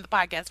part, the theme of the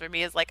podcast for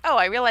me is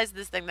I realized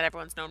this thing that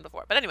everyone's known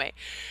before. But anyway,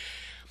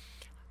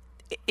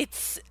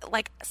 it's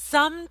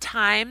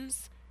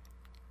sometimes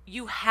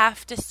you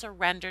have to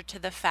surrender to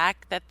the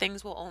fact that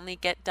things will only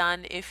get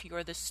done if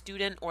you're the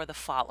student or the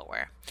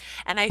follower.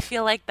 And I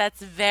feel like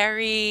that's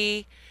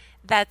very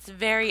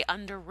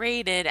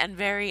underrated and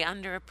very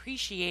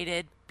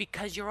underappreciated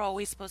because you're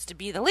always supposed to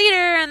be the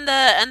leader and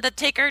the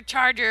taker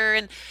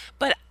charger,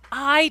 but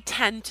I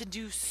tend to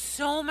do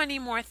so many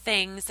more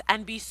things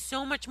and be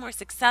so much more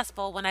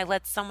successful when I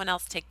let someone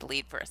else take the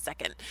lead for a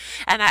second.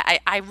 And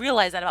I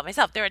realize that about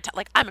myself. There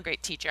are I'm a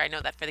great teacher. I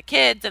know that for the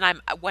kids,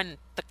 and when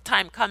the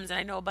time comes and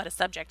I know about a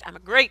subject, I'm a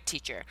great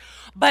teacher.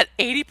 But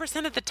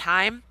 80% of the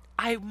time,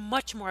 I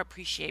much more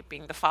appreciate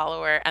being the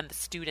follower and the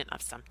student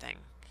of something.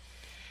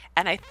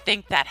 And I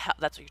think that's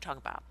what you're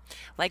talking about.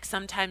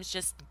 Sometimes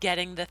just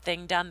getting the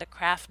thing done, the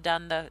craft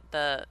done,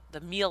 the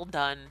meal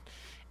done,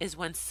 is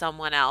when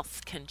someone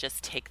else can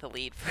just take the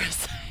lead for a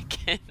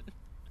second.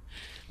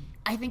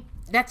 I think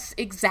that's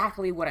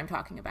exactly what I'm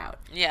talking about.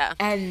 Yeah.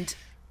 And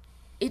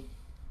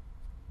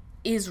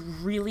is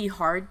really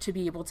hard to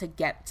be able to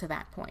get to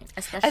that point,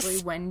 especially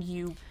when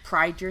you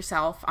pride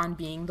yourself on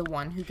being the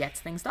one who gets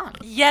things done.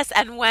 Yes,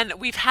 and when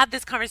we've had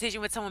this conversation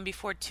with someone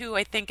before too,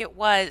 I think it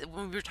was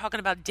when we were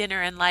talking about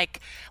dinner and like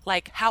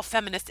how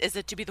feminist is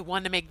it to be the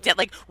one to make dinner?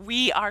 Like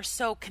we are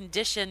so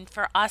conditioned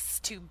for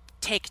us to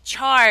take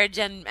charge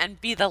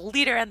and be the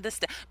leader and this,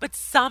 but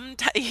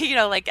sometimes, you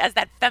know, like as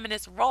that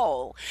feminist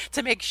role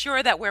to make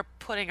sure that we're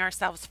putting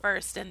ourselves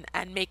first and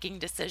making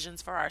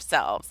decisions for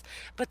ourselves.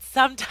 But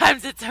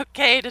sometimes it's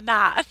okay to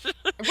not.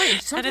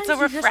 Right. Sometimes and it's so you just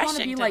want to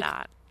refreshing be to like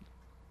not.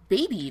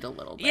 babied a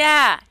little bit.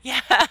 Yeah.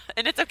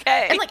 And it's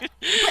okay. And like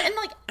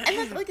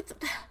it's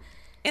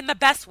in the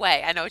best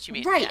way. I know what you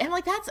mean. Right. Yeah. And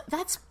like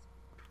that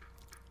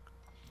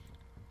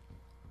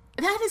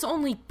is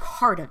only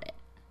part of it.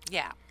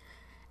 Yeah.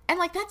 And,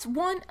 like, that's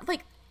one,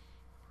 like,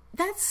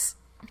 that's,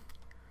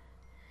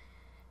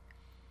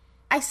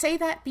 I say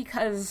that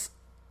because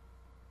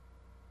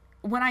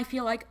when I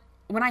feel like,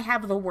 when I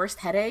have the worst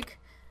headache,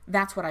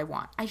 that's what I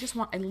want. I just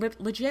want,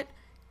 legit,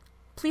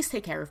 please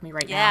take care of me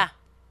right now.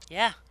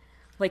 Yeah.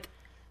 Like,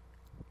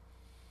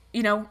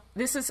 you know,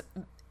 this is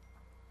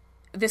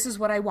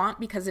what I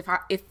want, because if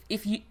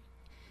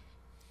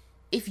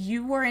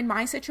you were in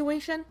my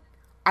situation,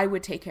 I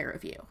would take care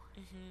of you.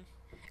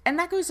 And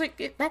that goes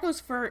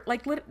for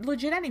like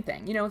legit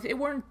anything. You know, if it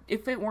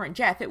weren't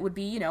Jeff, it would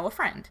be, you know, a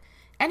friend.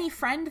 Any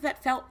friend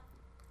that felt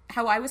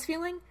how I was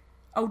feeling,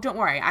 oh, don't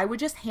worry, I would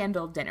just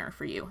handle dinner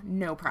for you,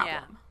 no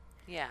problem.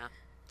 Yeah.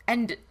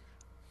 And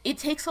it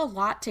takes a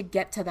lot to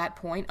get to that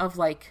point of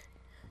like,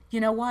 you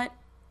know what?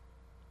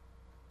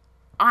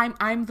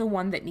 I'm the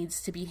one that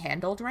needs to be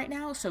handled right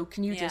now, so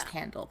can you just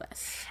handle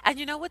this? And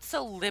you know what's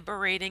so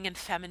liberating and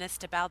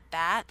feminist about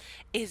that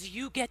is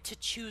you get to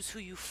choose who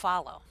you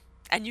follow.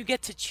 And you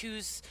get to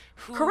choose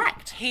who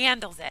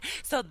handles it.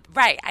 So,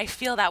 right, I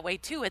feel that way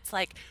too. It's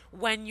like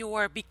when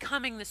you're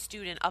becoming the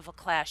student of a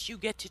class, you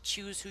get to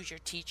choose who's your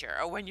teacher.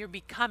 Or when you're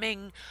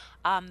becoming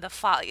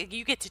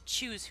you get to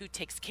choose who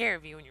takes care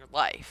of you in your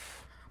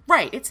life.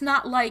 Right. It's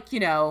not like,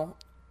 you know,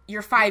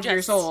 you're 5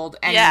 years old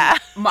and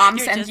mom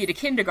sends you to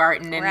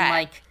kindergarten and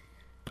like,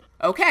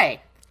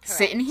 okay,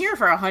 sit in here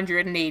for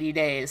 180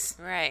 days.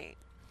 Right.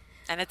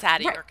 And it's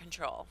out of your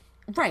control.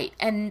 Right.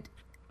 And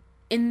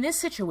in this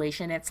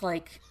situation, it's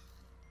like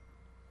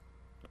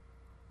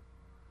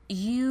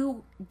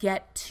you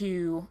get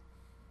to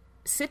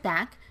sit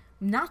back,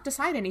 not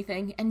decide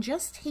anything, and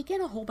just take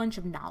in a whole bunch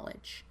of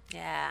knowledge.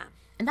 Yeah.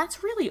 And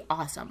that's really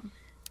awesome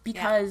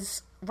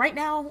because right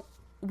now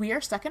we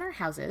are stuck in our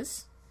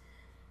houses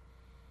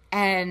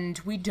and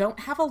we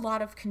don't have a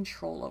lot of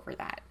control over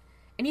that.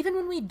 And even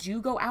when we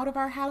do go out of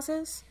our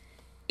houses,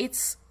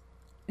 it's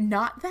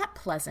not that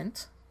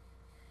pleasant.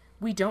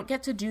 We don't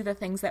get to do the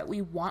things that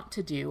we want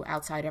to do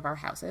outside of our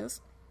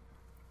houses.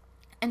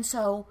 And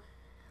so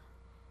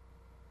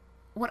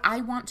what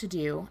I want to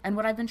do, and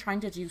what I've been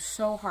trying to do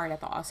so hard at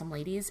the Awesome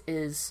Ladies,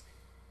 is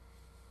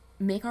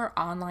make our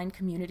online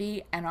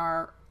community and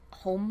our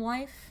home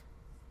life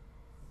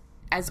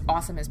as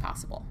awesome as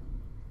possible.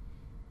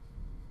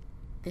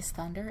 This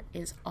thunder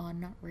is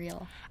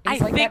unreal. I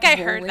think I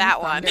heard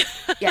that one.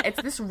 Yeah,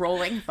 it's this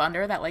rolling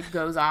thunder that like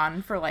goes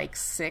on for like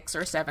 6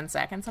 or 7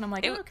 seconds, and I'm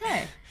like,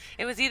 okay.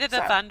 It was either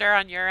the thunder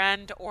on your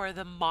end or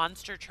the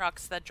monster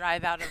trucks that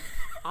drive out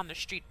on the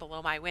street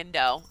below my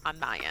window on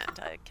my end.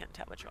 I can't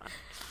tell which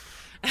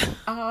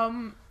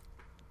one.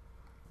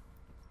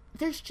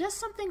 There's just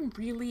something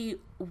really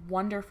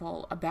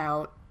wonderful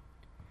about,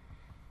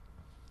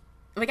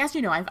 like, as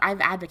you know,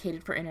 I've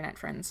advocated for internet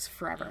friends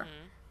forever.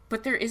 Mm-hmm.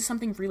 But there is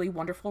something really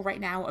wonderful right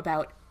now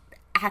about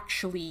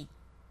actually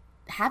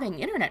having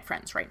internet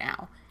friends right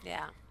now.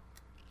 Yeah.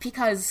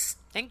 Because...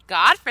 thank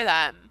God for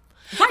them.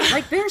 Right,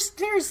 like,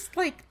 there's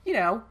like, you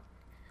know,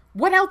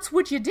 what else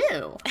would you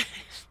do?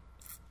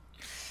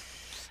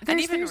 And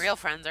even real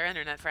friends are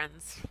internet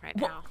friends right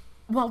now.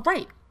 Well,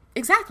 right.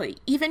 Exactly.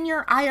 Even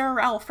your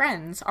IRL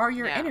friends are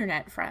your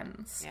internet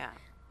friends. Yeah.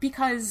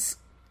 Because,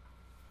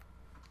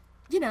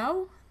 you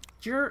know,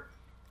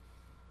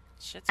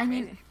 shit's crazy.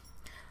 mean...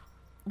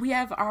 we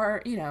have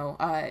our, you know,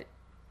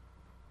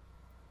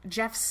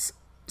 Jeff's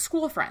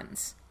school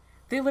friends.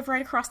 They live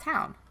right across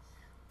town.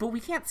 But we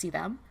can't see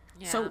them.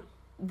 Yeah. So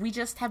we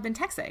just have been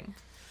texting.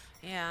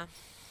 Yeah.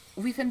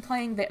 We've been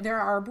playing, there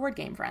are our board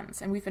game friends.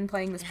 And we've been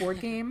playing this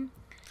board game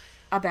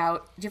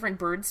about different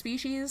bird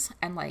species.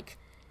 And, like,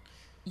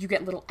 you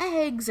get little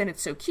eggs and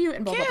it's so cute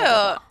and blah, blah, blah,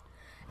 blah, blah.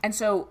 And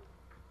so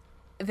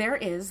there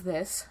is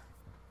this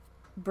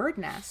bird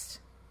nest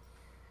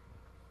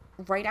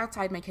right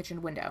outside my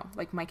kitchen window.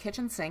 Like, my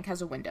kitchen sink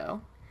has a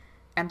window,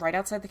 and right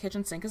outside the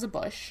kitchen sink is a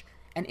bush,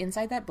 and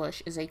inside that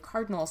bush is a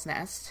cardinal's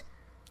nest,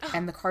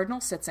 and the cardinal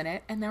sits in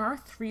it, and there are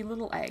 3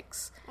 little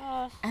eggs.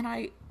 And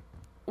I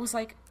was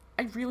like,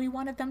 I really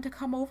wanted them to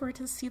come over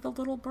to see the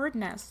little bird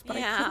nest, but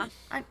I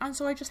couldn't.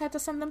 So I just had to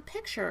send them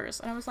pictures,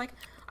 and I was like,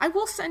 I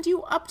will send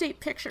you update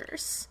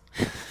pictures.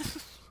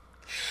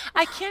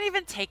 I can't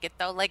even take it,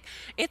 though. Like,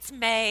 it's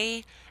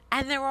May,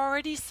 And they're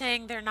already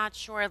saying they're not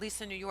sure, at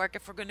least in New York,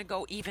 if we're going to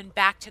go even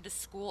back to the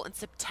school in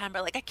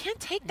September. Like, I can't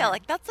take that. Yeah.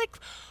 Like, that's like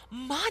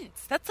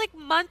months. That's like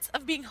months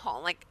of being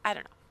home. Like, I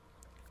don't know.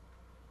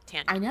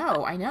 Tangent. I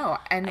know.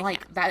 And I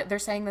like can't. that, they're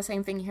saying the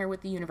same thing here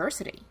with the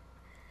university.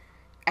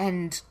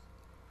 And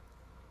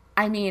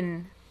I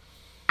mean,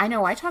 I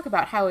know I talk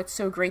about how it's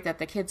so great that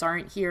the kids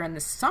aren't here in the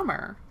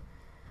summer,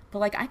 but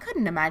like I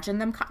couldn't imagine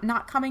them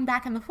not coming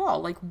back in the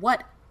fall. Like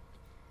what?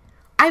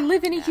 I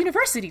live in a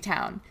university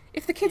town.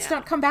 If the kids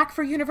don't come back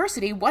for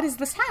university, what is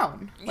this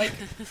town? Like,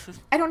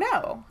 I don't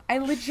know. I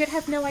legit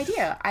have no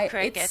idea.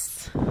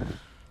 Crickets.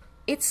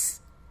 It's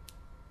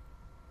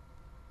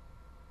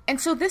and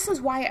so this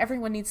is why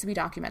everyone needs to be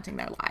documenting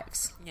their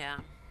lives. Yeah.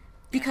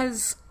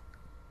 Because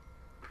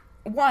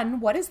one,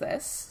 what is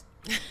this?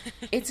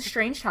 It's a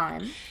strange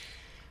time.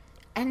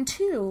 And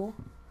two,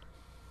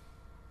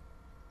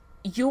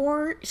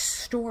 your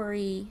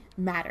story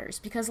matters.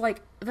 Because,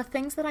 like, the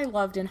things that I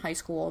loved in high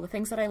school, the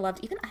things that I loved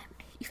even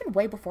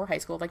way before high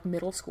school, like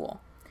middle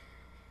school,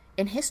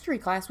 in history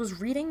class was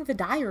reading the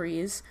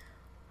diaries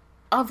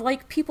of,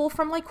 like, people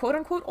from, like,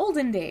 quote-unquote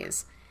olden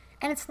days.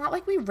 And it's not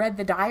like we read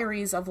the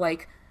diaries of,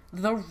 like,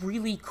 the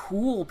really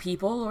cool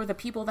people or the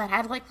people that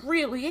had, like,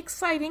 really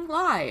exciting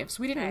lives.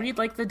 We didn't read,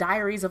 like, the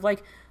diaries of,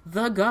 like,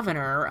 the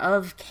governor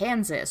of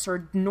Kansas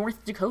or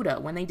North Dakota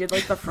when they did,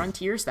 like, the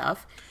frontier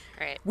stuff.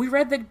 Right. We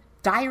read the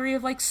diary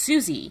of, like,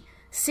 Susie,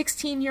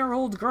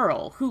 16-year-old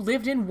girl who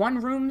lived in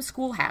one-room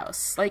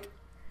schoolhouse. Like...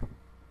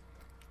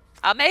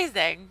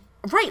 Amazing.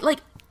 Right, like,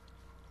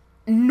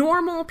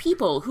 normal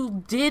people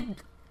who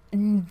did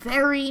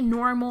very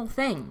normal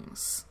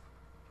things.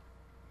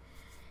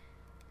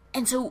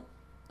 And so...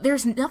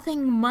 there's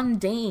nothing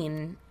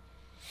mundane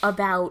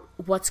about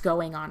what's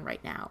going on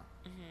right now.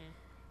 Mm-hmm.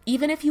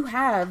 Even if you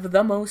have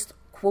the most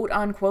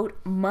quote-unquote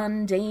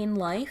mundane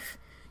life,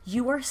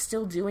 you are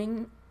still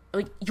doing...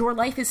 like, your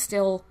life is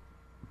still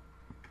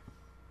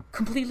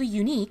completely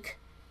unique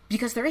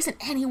because there isn't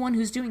anyone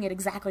who's doing it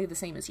exactly the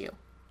same as you.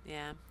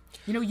 Yeah.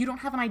 You know, you don't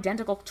have an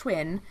identical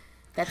twin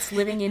that's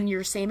living in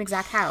your same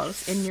exact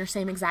house, in your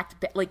same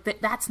exact... like,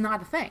 that's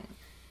not a thing.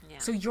 Yeah.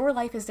 So your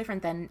life is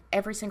different than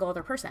every single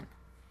other person.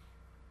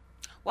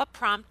 What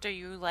prompt are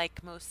you,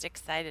 like, most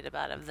excited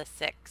about of the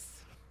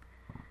 6?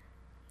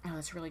 Oh,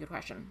 that's a really good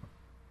question.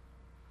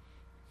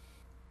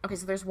 Okay,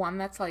 so there's one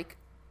that's, like,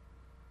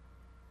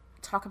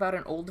 talk about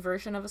an old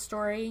version of a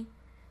story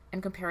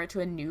and compare it to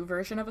a new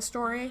version of a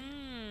story.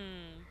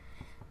 Mm.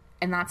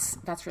 And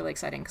that's really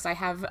exciting, because I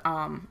have,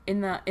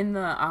 in the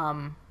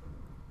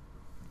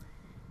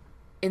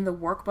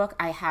workbook,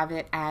 I have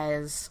it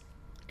as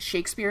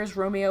Shakespeare's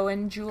Romeo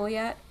and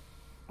Juliet.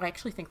 I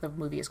actually think the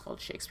movie is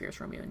called Shakespeare's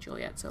Romeo and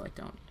Juliet, so, like,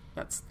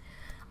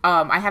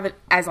 I have it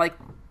as, like,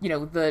 you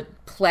know, the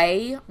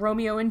play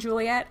Romeo and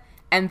Juliet,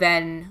 and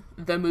then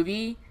the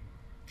movie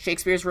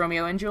Shakespeare's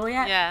Romeo and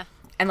Juliet. Yeah.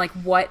 And, like,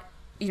 what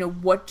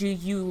do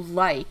you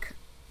like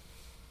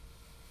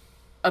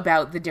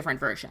about the different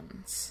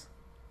versions?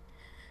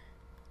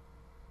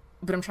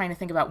 But I'm trying to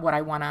think about what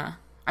I'm gonna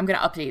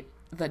update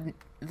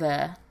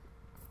the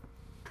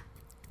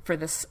for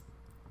this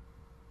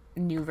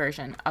new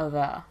version of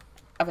a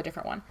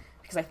different one,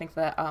 because I think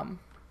that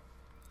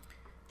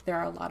there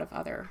are a lot of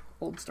other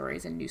old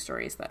stories and new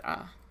stories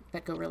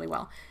that go really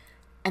well.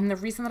 And the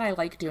reason that I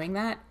like doing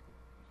that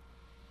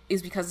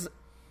is because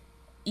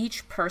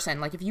each person,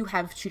 like, if you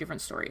have two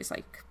different stories,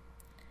 like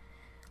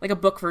a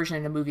book version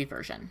and a movie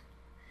version,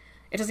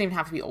 it doesn't even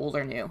have to be old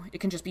or new.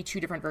 It can just be two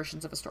different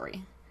versions of a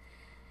story.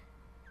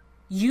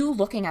 You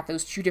looking at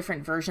those two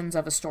different versions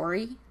of a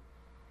story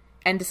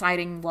and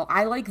deciding, well,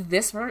 I like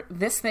this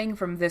thing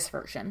from this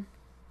version,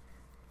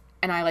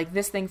 and I like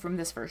this thing from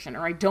this version,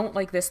 or I don't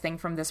like this thing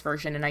from this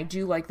version, and I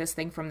do like this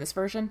thing from this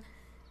version.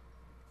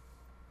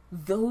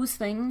 Those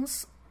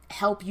things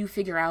help you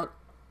figure out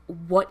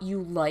what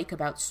you like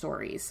about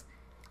stories,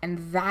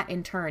 and that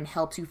in turn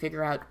helps you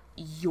figure out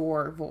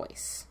your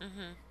voice.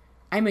 Mm-hmm.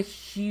 I'm a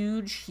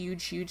huge,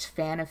 huge, huge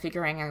fan of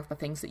figuring out the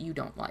things that you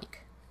don't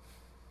like.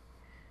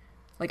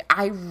 Like,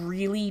 I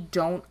really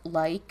don't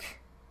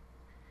like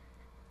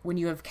when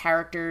you have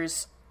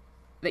characters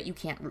that you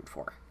can't root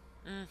for.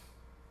 Mm.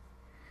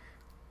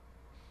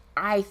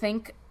 I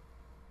think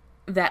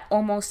that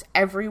almost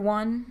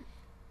everyone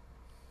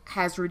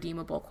has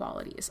redeemable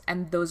qualities,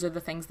 and those are the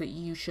things that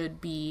you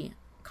should be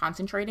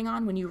concentrating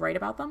on when you write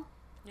about them.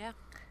 Yeah.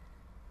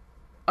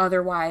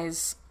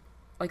 Otherwise,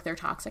 like, they're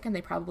toxic and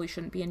they probably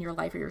shouldn't be in your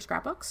life or your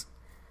scrapbooks.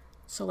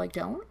 So, like,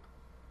 don't,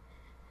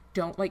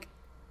 like,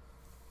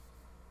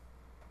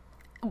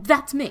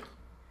 that's me.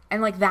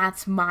 And, like,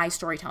 that's my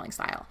storytelling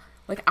style.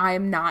 Like, I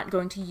am not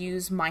going to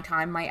use my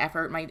time, my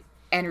effort, my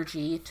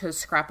energy to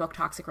scrapbook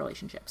toxic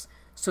relationships.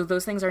 So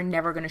those things are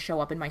never going to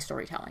show up in my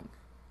storytelling.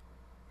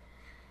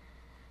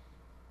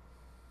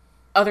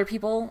 Other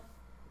people,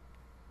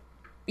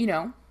 you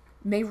know,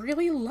 may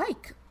really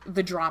like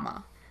the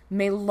drama,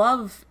 may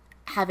love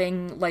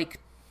having, like,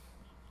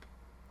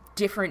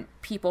 different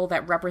people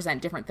that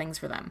represent different things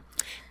for them.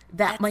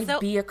 That That's might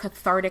be a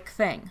cathartic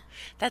thing.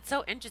 That's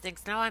so interesting.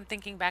 So now I'm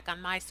thinking back on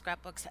my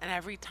scrapbooks, and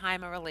every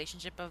time a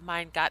relationship of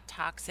mine got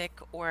toxic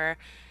or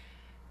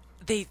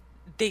they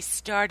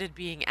started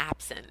being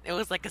absent, it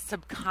was like a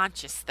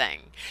subconscious thing.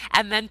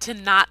 And then to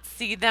not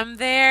see them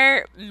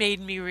there made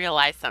me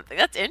realize something.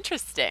 That's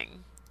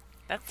interesting.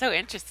 That's so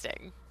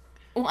interesting.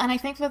 Well, and I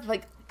think that,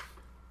 like,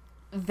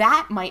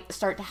 that might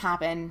start to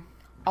happen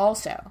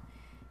also,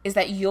 is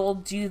that you'll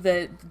do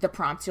the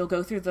prompts, you'll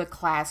go through the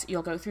class,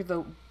 you'll go through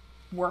the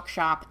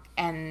workshop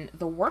and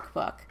the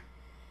workbook,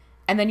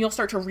 and then you'll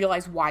start to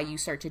realize why you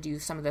start to do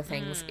some of the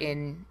things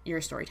in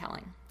your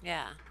storytelling.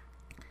 Yeah.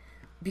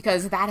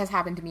 Because that has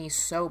happened to me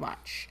so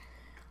much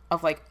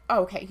of like,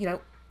 oh, okay, you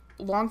know,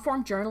 long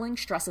form journaling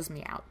stresses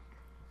me out.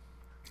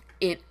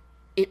 It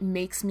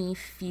makes me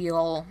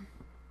feel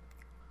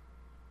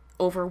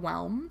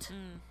overwhelmed.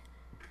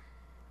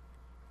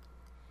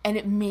 And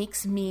it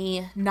makes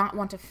me not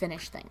want to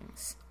finish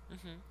things.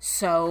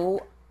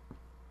 So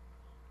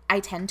I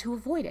tend to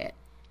avoid it.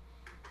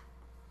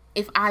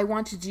 If I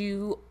want to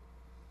do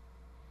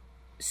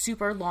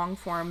super long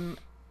form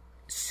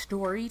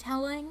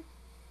storytelling,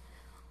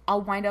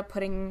 I'll wind up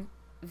putting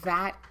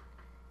that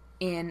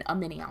in a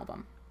mini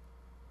album.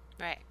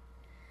 Right.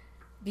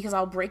 Because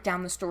I'll break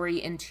down the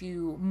story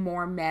into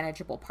more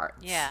manageable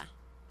parts. Yeah.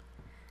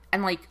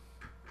 And, like,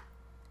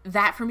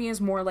 that for me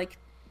is more like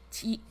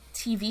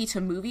TV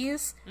to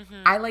movies.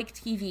 I like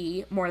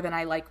TV more than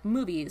I like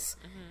movies.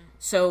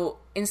 So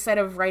instead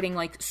of writing,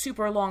 like,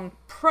 super long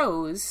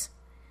prose,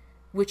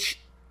 which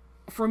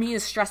for me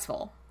is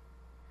stressful,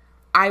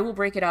 I will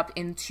break it up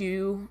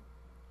into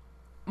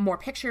more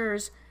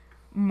pictures,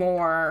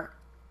 more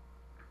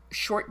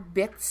short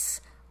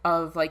bits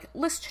of, like,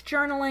 list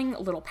journaling,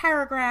 little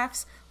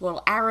paragraphs,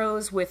 little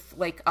arrows with,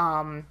 like,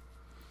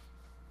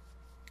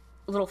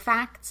 little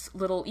facts,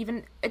 little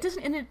even, it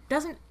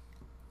doesn't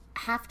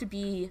have to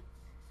be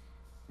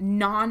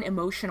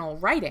non-emotional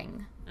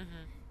writing.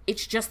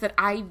 It's just that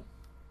I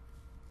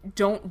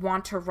don't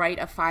want to write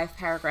a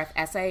 5-paragraph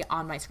essay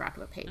on my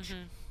scrapbook page.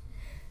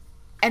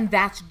 And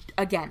that's,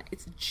 again,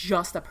 it's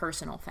just a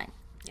personal thing.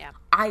 Yeah.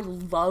 I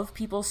love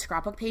people's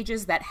scrapbook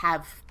pages that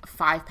have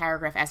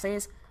 5-paragraph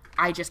essays.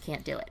 I just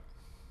can't do it.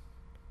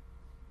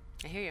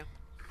 I hear you.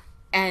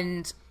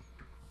 And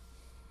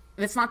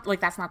that's not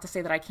to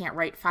say that I can't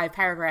write 5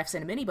 paragraphs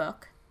in a mini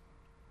book.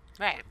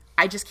 Right.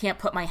 I just can't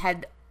put my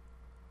head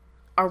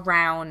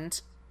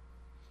around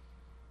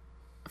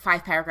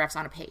 5 paragraphs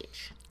on a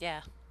page.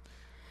 Yeah.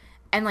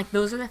 And, like,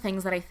 those are the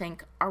things that I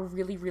think are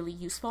really, really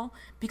useful,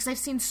 because I've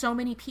seen so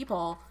many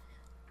people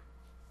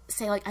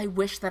say, like, I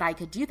wish that I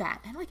could do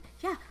that. And I'm like,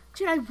 yeah,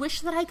 dude, I wish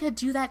that I could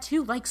do that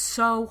too, like,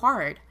 so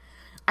hard.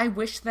 I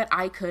wish that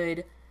I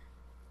could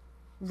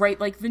write,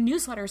 like, the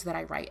newsletters that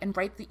I write and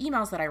write the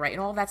emails that I write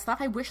and all of that stuff.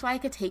 I wish that I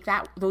could take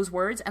those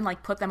words and,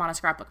 like, put them on a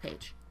scrapbook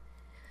page.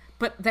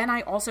 But then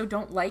I also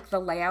don't like the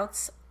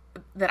layouts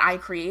that I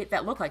create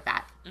that look like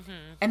that.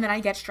 And then I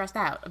get stressed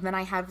out. And then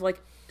I have,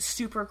 like,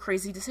 super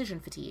crazy decision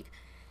fatigue.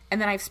 And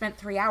then I've spent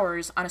 3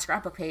 hours on a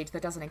scrapbook page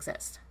that doesn't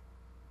exist.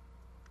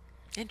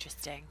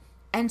 Interesting.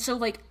 And so,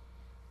 like,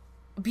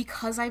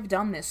 because I've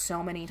done this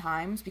so many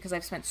times, because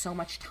I've spent so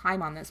much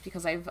time on this,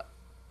 because I've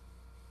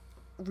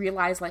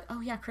realized, like,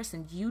 oh yeah,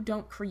 Kristin, you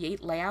don't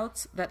create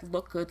layouts that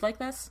look good like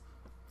this.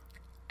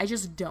 I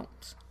just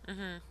don't.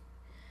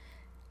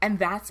 And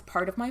that's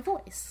part of my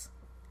voice.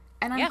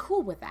 And I'm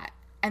cool with that.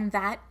 And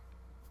that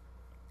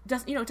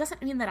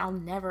doesn't mean that I'll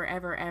never,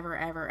 ever, ever,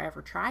 ever,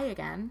 ever try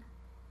again.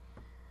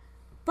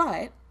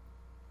 But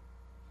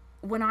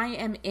when I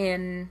am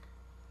in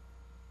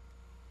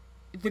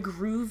the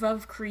groove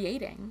of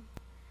creating,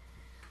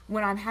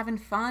 when I'm having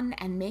fun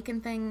and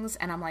making things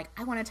and I'm like,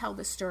 I want to tell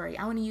this story,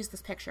 I want to use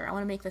this picture, I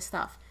want to make this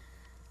stuff,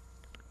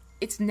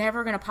 it's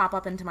never going to pop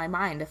up into my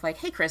mind if, like,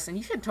 hey, Kristin,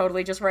 you should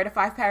totally just write a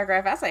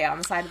 5-paragraph essay on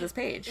the side of this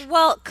page.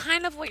 Well,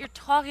 kind of what you're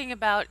talking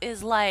about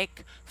is,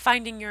 like,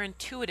 finding your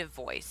intuitive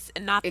voice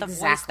and not the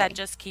voice that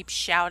just keeps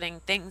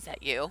shouting things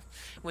at you,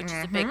 which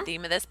is a big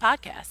theme of this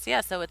podcast.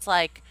 Yeah, so it's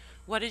like,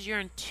 what is your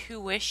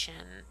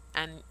intuition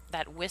and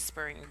that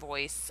whispering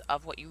voice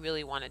of what you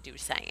really want to do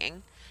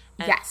saying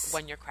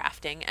when you're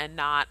crafting, and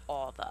not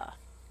all the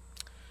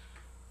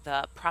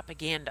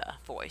propaganda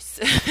voice.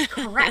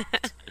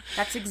 Correct.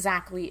 That's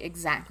exactly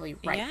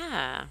right.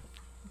 Yeah.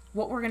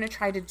 What we're going to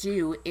try to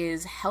do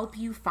is help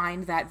you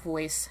find that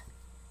voice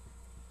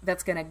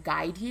that's going to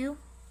guide you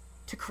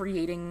to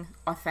creating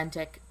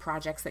authentic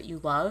projects that you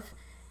love,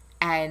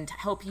 and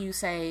help you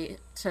say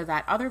to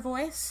that other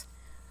voice,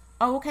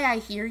 oh, okay, I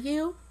hear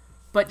you,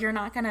 but you're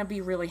not going to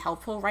be really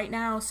helpful right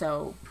now,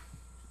 so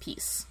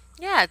peace.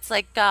 Yeah, it's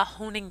like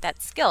honing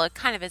that skill. It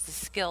kind of is a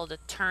skill to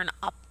turn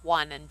up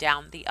one and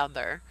down the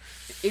other.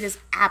 It is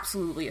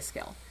absolutely a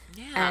skill.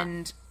 Yeah.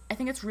 And I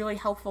think it's really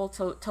helpful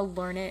to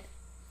learn it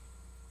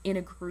in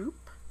a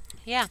group.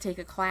 Yeah. To take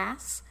a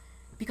class.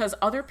 Because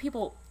other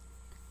people...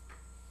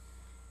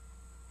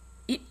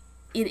 It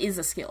is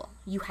a skill.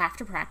 You have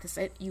to practice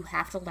it. You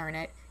have to learn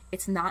it.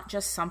 It's not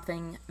just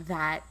something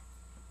that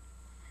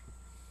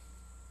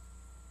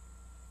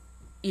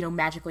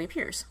magically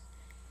appears.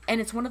 And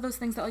it's one of those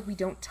things that, like, we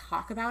don't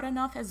talk about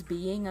enough as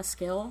being a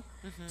skill.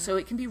 So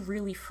it can be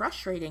really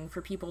frustrating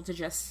for people to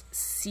just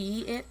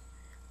see it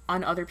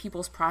on other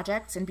people's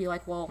projects and be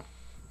like, well,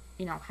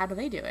 how do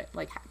they do it?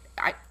 Like,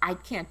 I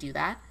can't do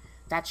that.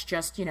 That's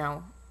just,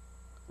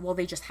 well,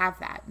 they just have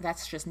that.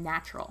 That's just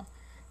natural.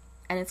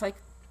 And it's like,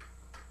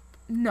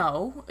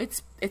 no,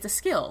 it's a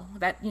skill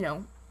that,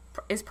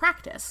 is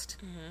practiced.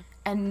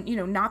 And,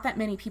 not that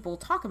many people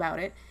talk about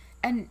it.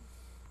 And,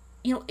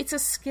 it's a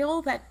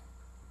skill that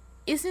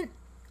isn't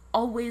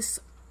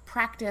always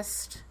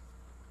practiced.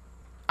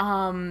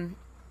 I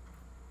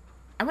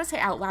want to say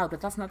out loud, but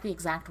that's not the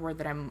exact word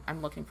that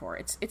I'm looking for.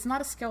 It's not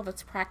a skill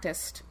that's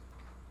practiced.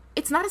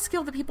 It's not a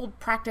skill that people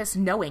practice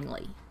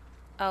knowingly.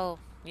 Oh,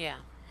 yeah.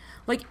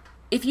 Like,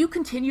 if you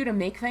continue to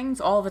make things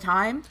all the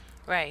time,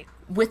 right,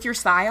 with your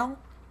style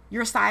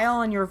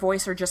and your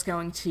voice are just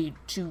going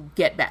to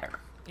get better.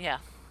 Yeah.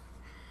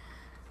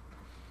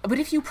 But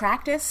if you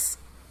practice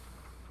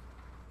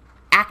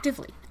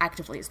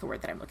actively is the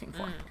word that I'm looking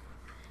for.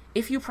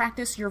 If you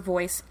practice your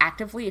voice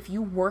actively, if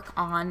you work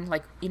on,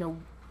 like,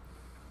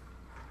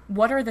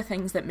 what are the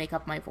things that make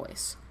up my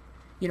voice?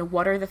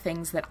 What are the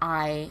things that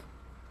I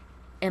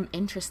am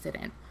interested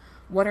in?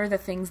 What are the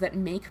things that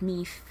make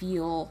me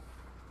feel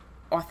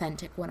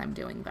authentic when I'm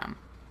doing them?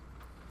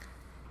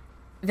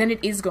 Then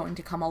it is going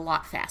to come a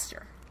lot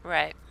faster.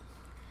 Right.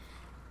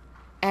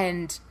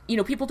 And,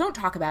 people don't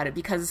talk about it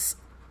because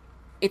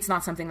it's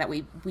not something that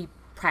we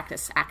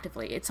practice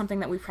actively. It's something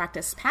that we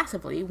practice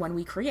passively when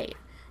we create.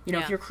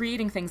 If you're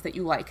creating things that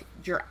you like,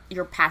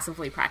 you're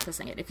passively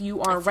practicing it. If you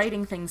are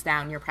writing things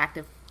down, you're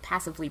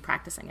passively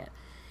practicing it.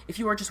 If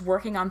you are just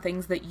working on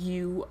things that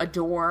you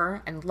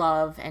adore and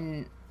love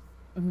and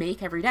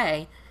make every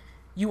day,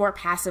 you are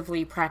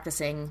passively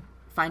practicing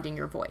finding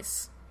your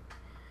voice.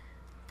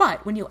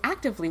 But when you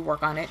actively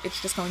work on it,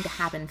 it's just going to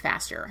happen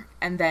faster.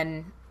 And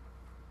then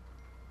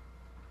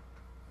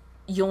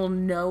you'll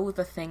know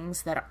the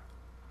things that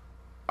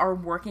are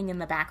working in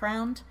the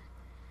background,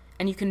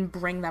 and you can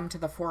bring them to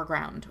the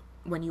foreground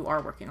when you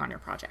are working on your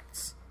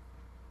projects.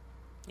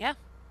 Yeah.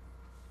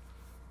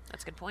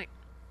 That's a good point.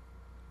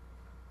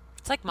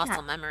 It's like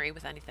muscle memory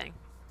with anything.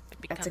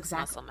 It becomes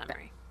muscle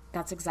memory.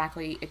 That's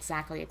exactly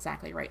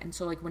right. And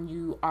so, like, when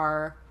you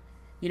are,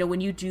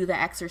 when you do the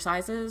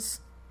exercises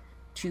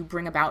to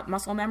bring about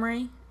muscle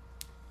memory,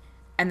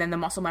 and then the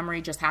muscle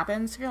memory just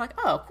happens, you're like,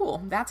 oh,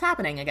 cool, that's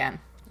happening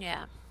again.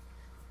 Yeah.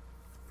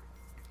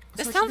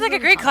 So this sounds like really a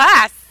great fun.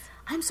 class.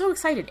 I'm so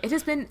excited. It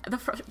has been, the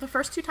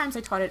first 2 times I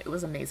taught it, it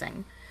was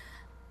amazing.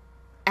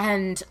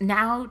 And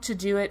now to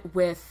do it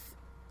with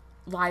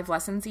live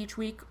lessons each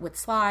week, with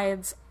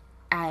slides,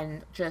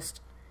 and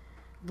just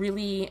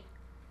really,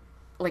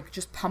 like,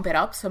 just pump it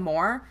up some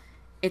more,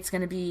 it's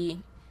going to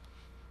be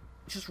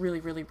just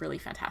really, really, really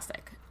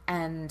fantastic.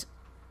 And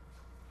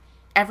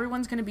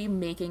everyone's going to be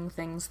making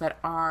things that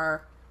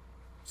are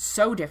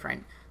so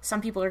different. Some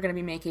people are going to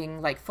be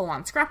making, like,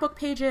 full-on scrapbook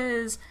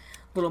pages,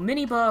 little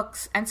mini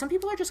books, and some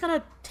people are just going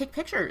to take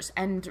pictures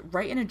and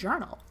write in a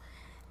journal.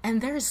 And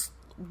there's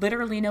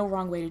literally no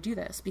wrong way to do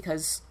this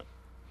because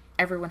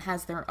everyone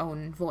has their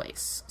own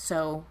voice.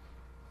 So,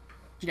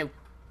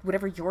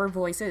 whatever your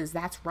voice is,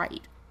 that's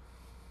right.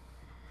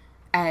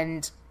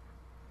 And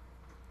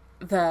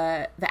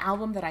the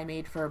album that I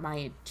made for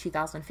my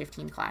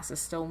 2015 class is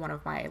still one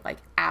of my, like,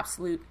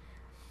 absolute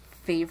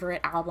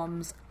favorite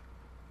albums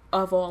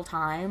of all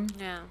time.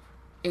 Yeah.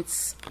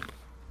 It's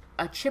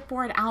a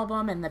chipboard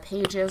album, and the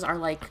pages are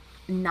like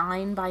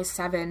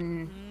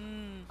 9x7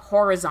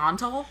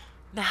 horizontal.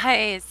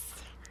 Nice.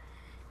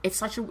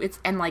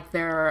 And like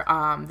they're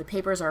the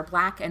papers are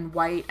black and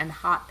white and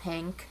hot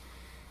pink,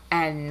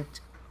 and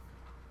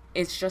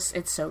it's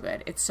so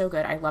good. It's so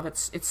good. I love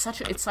it. It's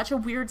such a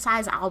weird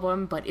size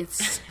album, but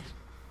it's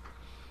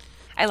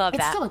I love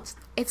that.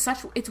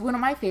 It's one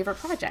of my favorite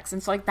projects.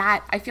 And so, like,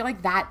 that, I feel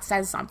like that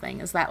says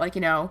something, is that, like,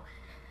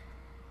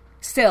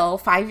 still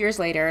 5 years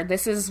later,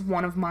 this is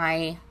one of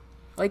my,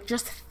 like,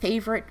 just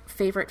favorite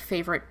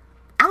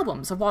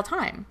albums of all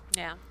time.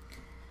 Yeah.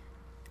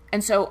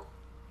 And so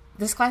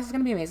this class is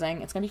going to be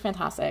amazing. It's going to be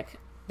fantastic.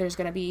 There's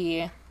going to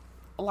be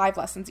live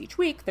lessons each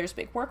week. There's a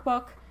big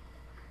workbook.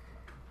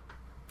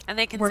 And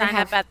they can sign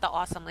up at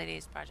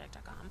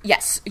theawesomeladiesproject.com.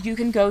 Yes, you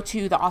can go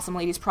to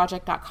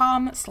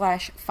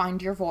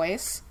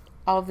theawesomeladiesproject.com/findyourvoice.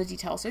 All of the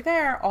details are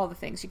there. All the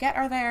things you get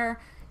are there.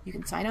 You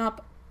can sign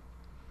up.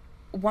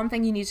 One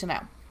thing you need to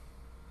know.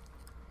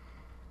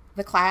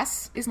 The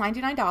class is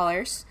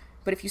 $99,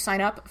 but if you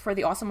sign up for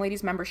the Awesome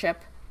Ladies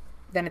membership,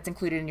 then it's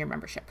included in your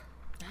membership.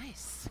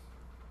 Nice.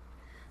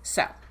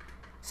 So,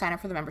 sign up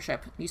for the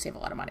membership. You save a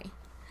lot of money.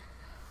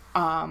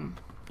 And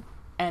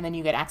then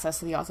you get access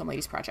to the Awesome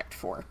Ladies Project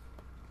for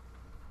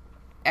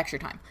extra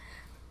time,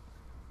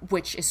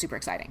 which is super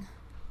exciting.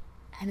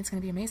 And it's going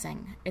to be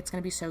amazing. It's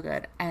going to be so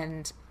good.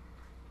 And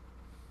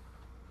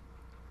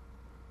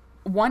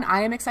one,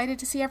 I am excited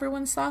to see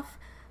everyone's stuff,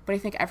 but I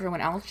think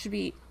everyone else should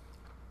be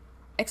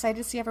excited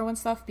to see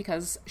everyone's stuff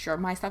because, sure,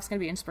 my stuff's going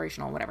to be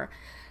inspirational, whatever.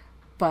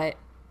 But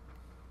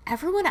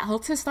everyone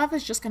else's stuff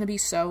is just going to be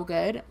so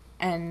good,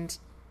 and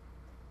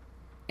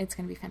it's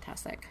going to be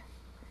fantastic.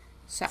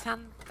 So,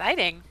 Sounds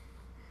exciting.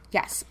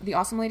 yes,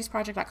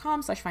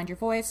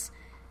 theawesomeladiesproject.com/findyourvoice.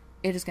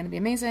 It is going to be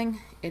amazing.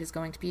 It is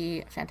going to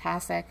be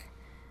fantastic.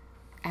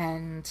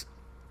 And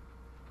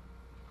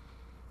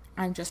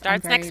I'm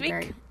Starts very, next week?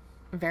 very,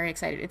 very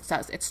excited. It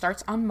does. It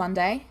starts on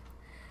Monday.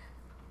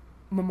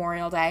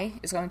 Memorial Day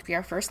is going to be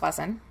our first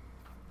lesson.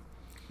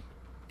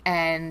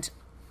 And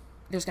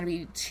there's going to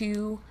be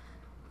 2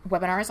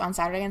 webinars on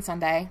Saturday and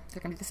Sunday.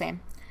 They're going to be the same.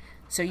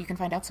 So you can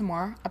find out some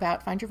more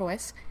about Find Your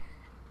Voice.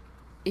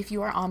 If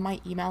you are on my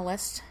email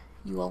list,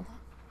 you will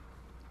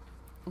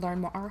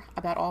learn more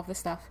about all of this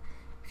stuff.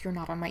 If you're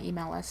not on my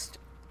email list,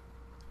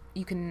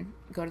 you can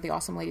go to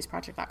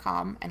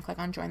theawesomeladiesproject.com and click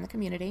on Join the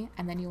Community,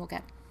 and then you will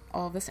get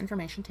all of this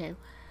information too.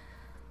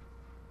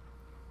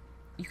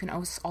 You can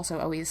also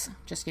always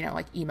just,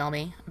 email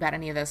me about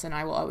any of this, and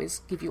I will always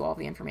give you all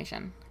the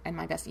information. And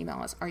my best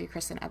email is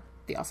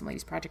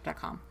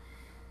areyoukristin@theawesomeladiesproject.com.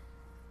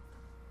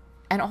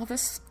 And all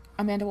this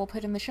Amanda will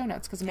put in the show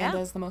notes, because Amanda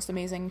is the most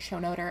amazing show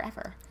noter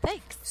ever.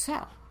 Thanks.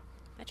 So,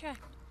 I try.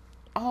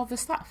 all of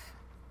this stuff,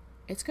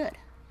 it's good.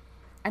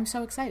 I'm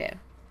so excited.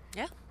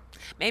 Yeah.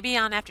 Maybe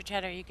on After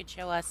Chatter you could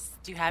show us,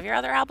 do you have your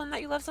other album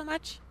that you love so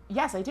much?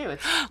 Yes, I do.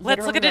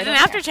 Let's look at it in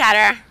After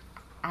Chatter.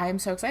 I am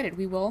so excited.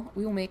 We will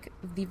make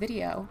the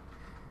video.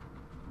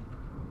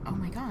 Oh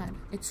my god,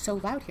 it's so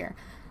loud here.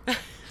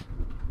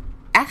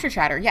 After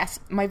Chatter, yes.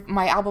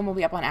 My album will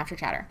be up on After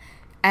Chatter.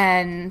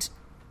 And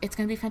it's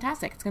going to be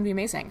fantastic. It's going to be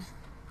amazing.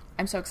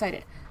 I'm so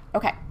excited.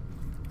 Okay,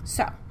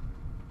 so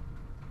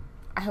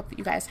I hope that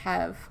you guys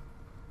have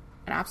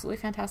an absolutely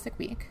fantastic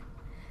week.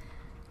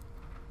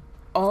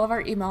 All of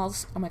our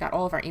emails, oh my god,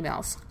 all of our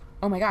emails.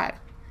 Oh my god.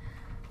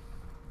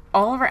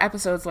 All of our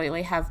episodes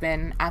lately have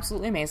been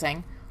absolutely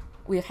amazing.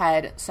 We've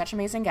had such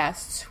amazing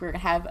guests. We're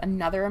going to have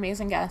another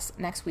amazing guest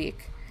next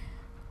week.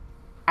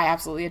 I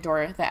absolutely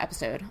adore the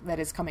episode that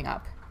is coming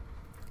up.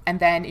 And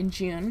then in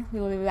June, we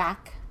will be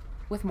back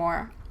with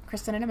more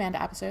Kristin and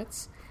Amanda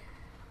episodes.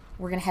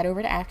 We're going to head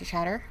over to After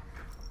Chatter.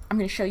 I'm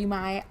going to show you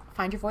my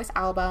Find Your Voice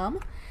album.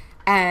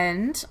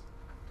 And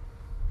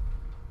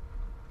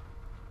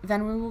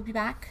then we will be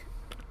back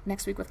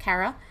next week with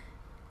Kara.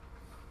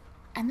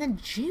 And then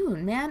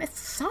June, man, it's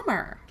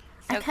summer.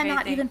 So I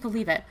cannot crazy. even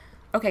believe it.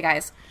 Okay,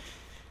 guys,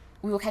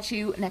 we will catch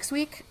you next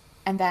week.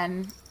 And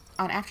then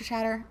on After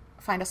Chatter,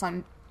 find us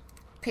on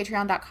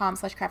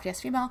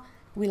patreon.com/craftyasfemale.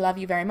 We love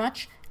you very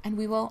much. And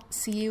we will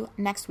see you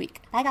next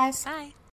week. Bye, guys. Bye.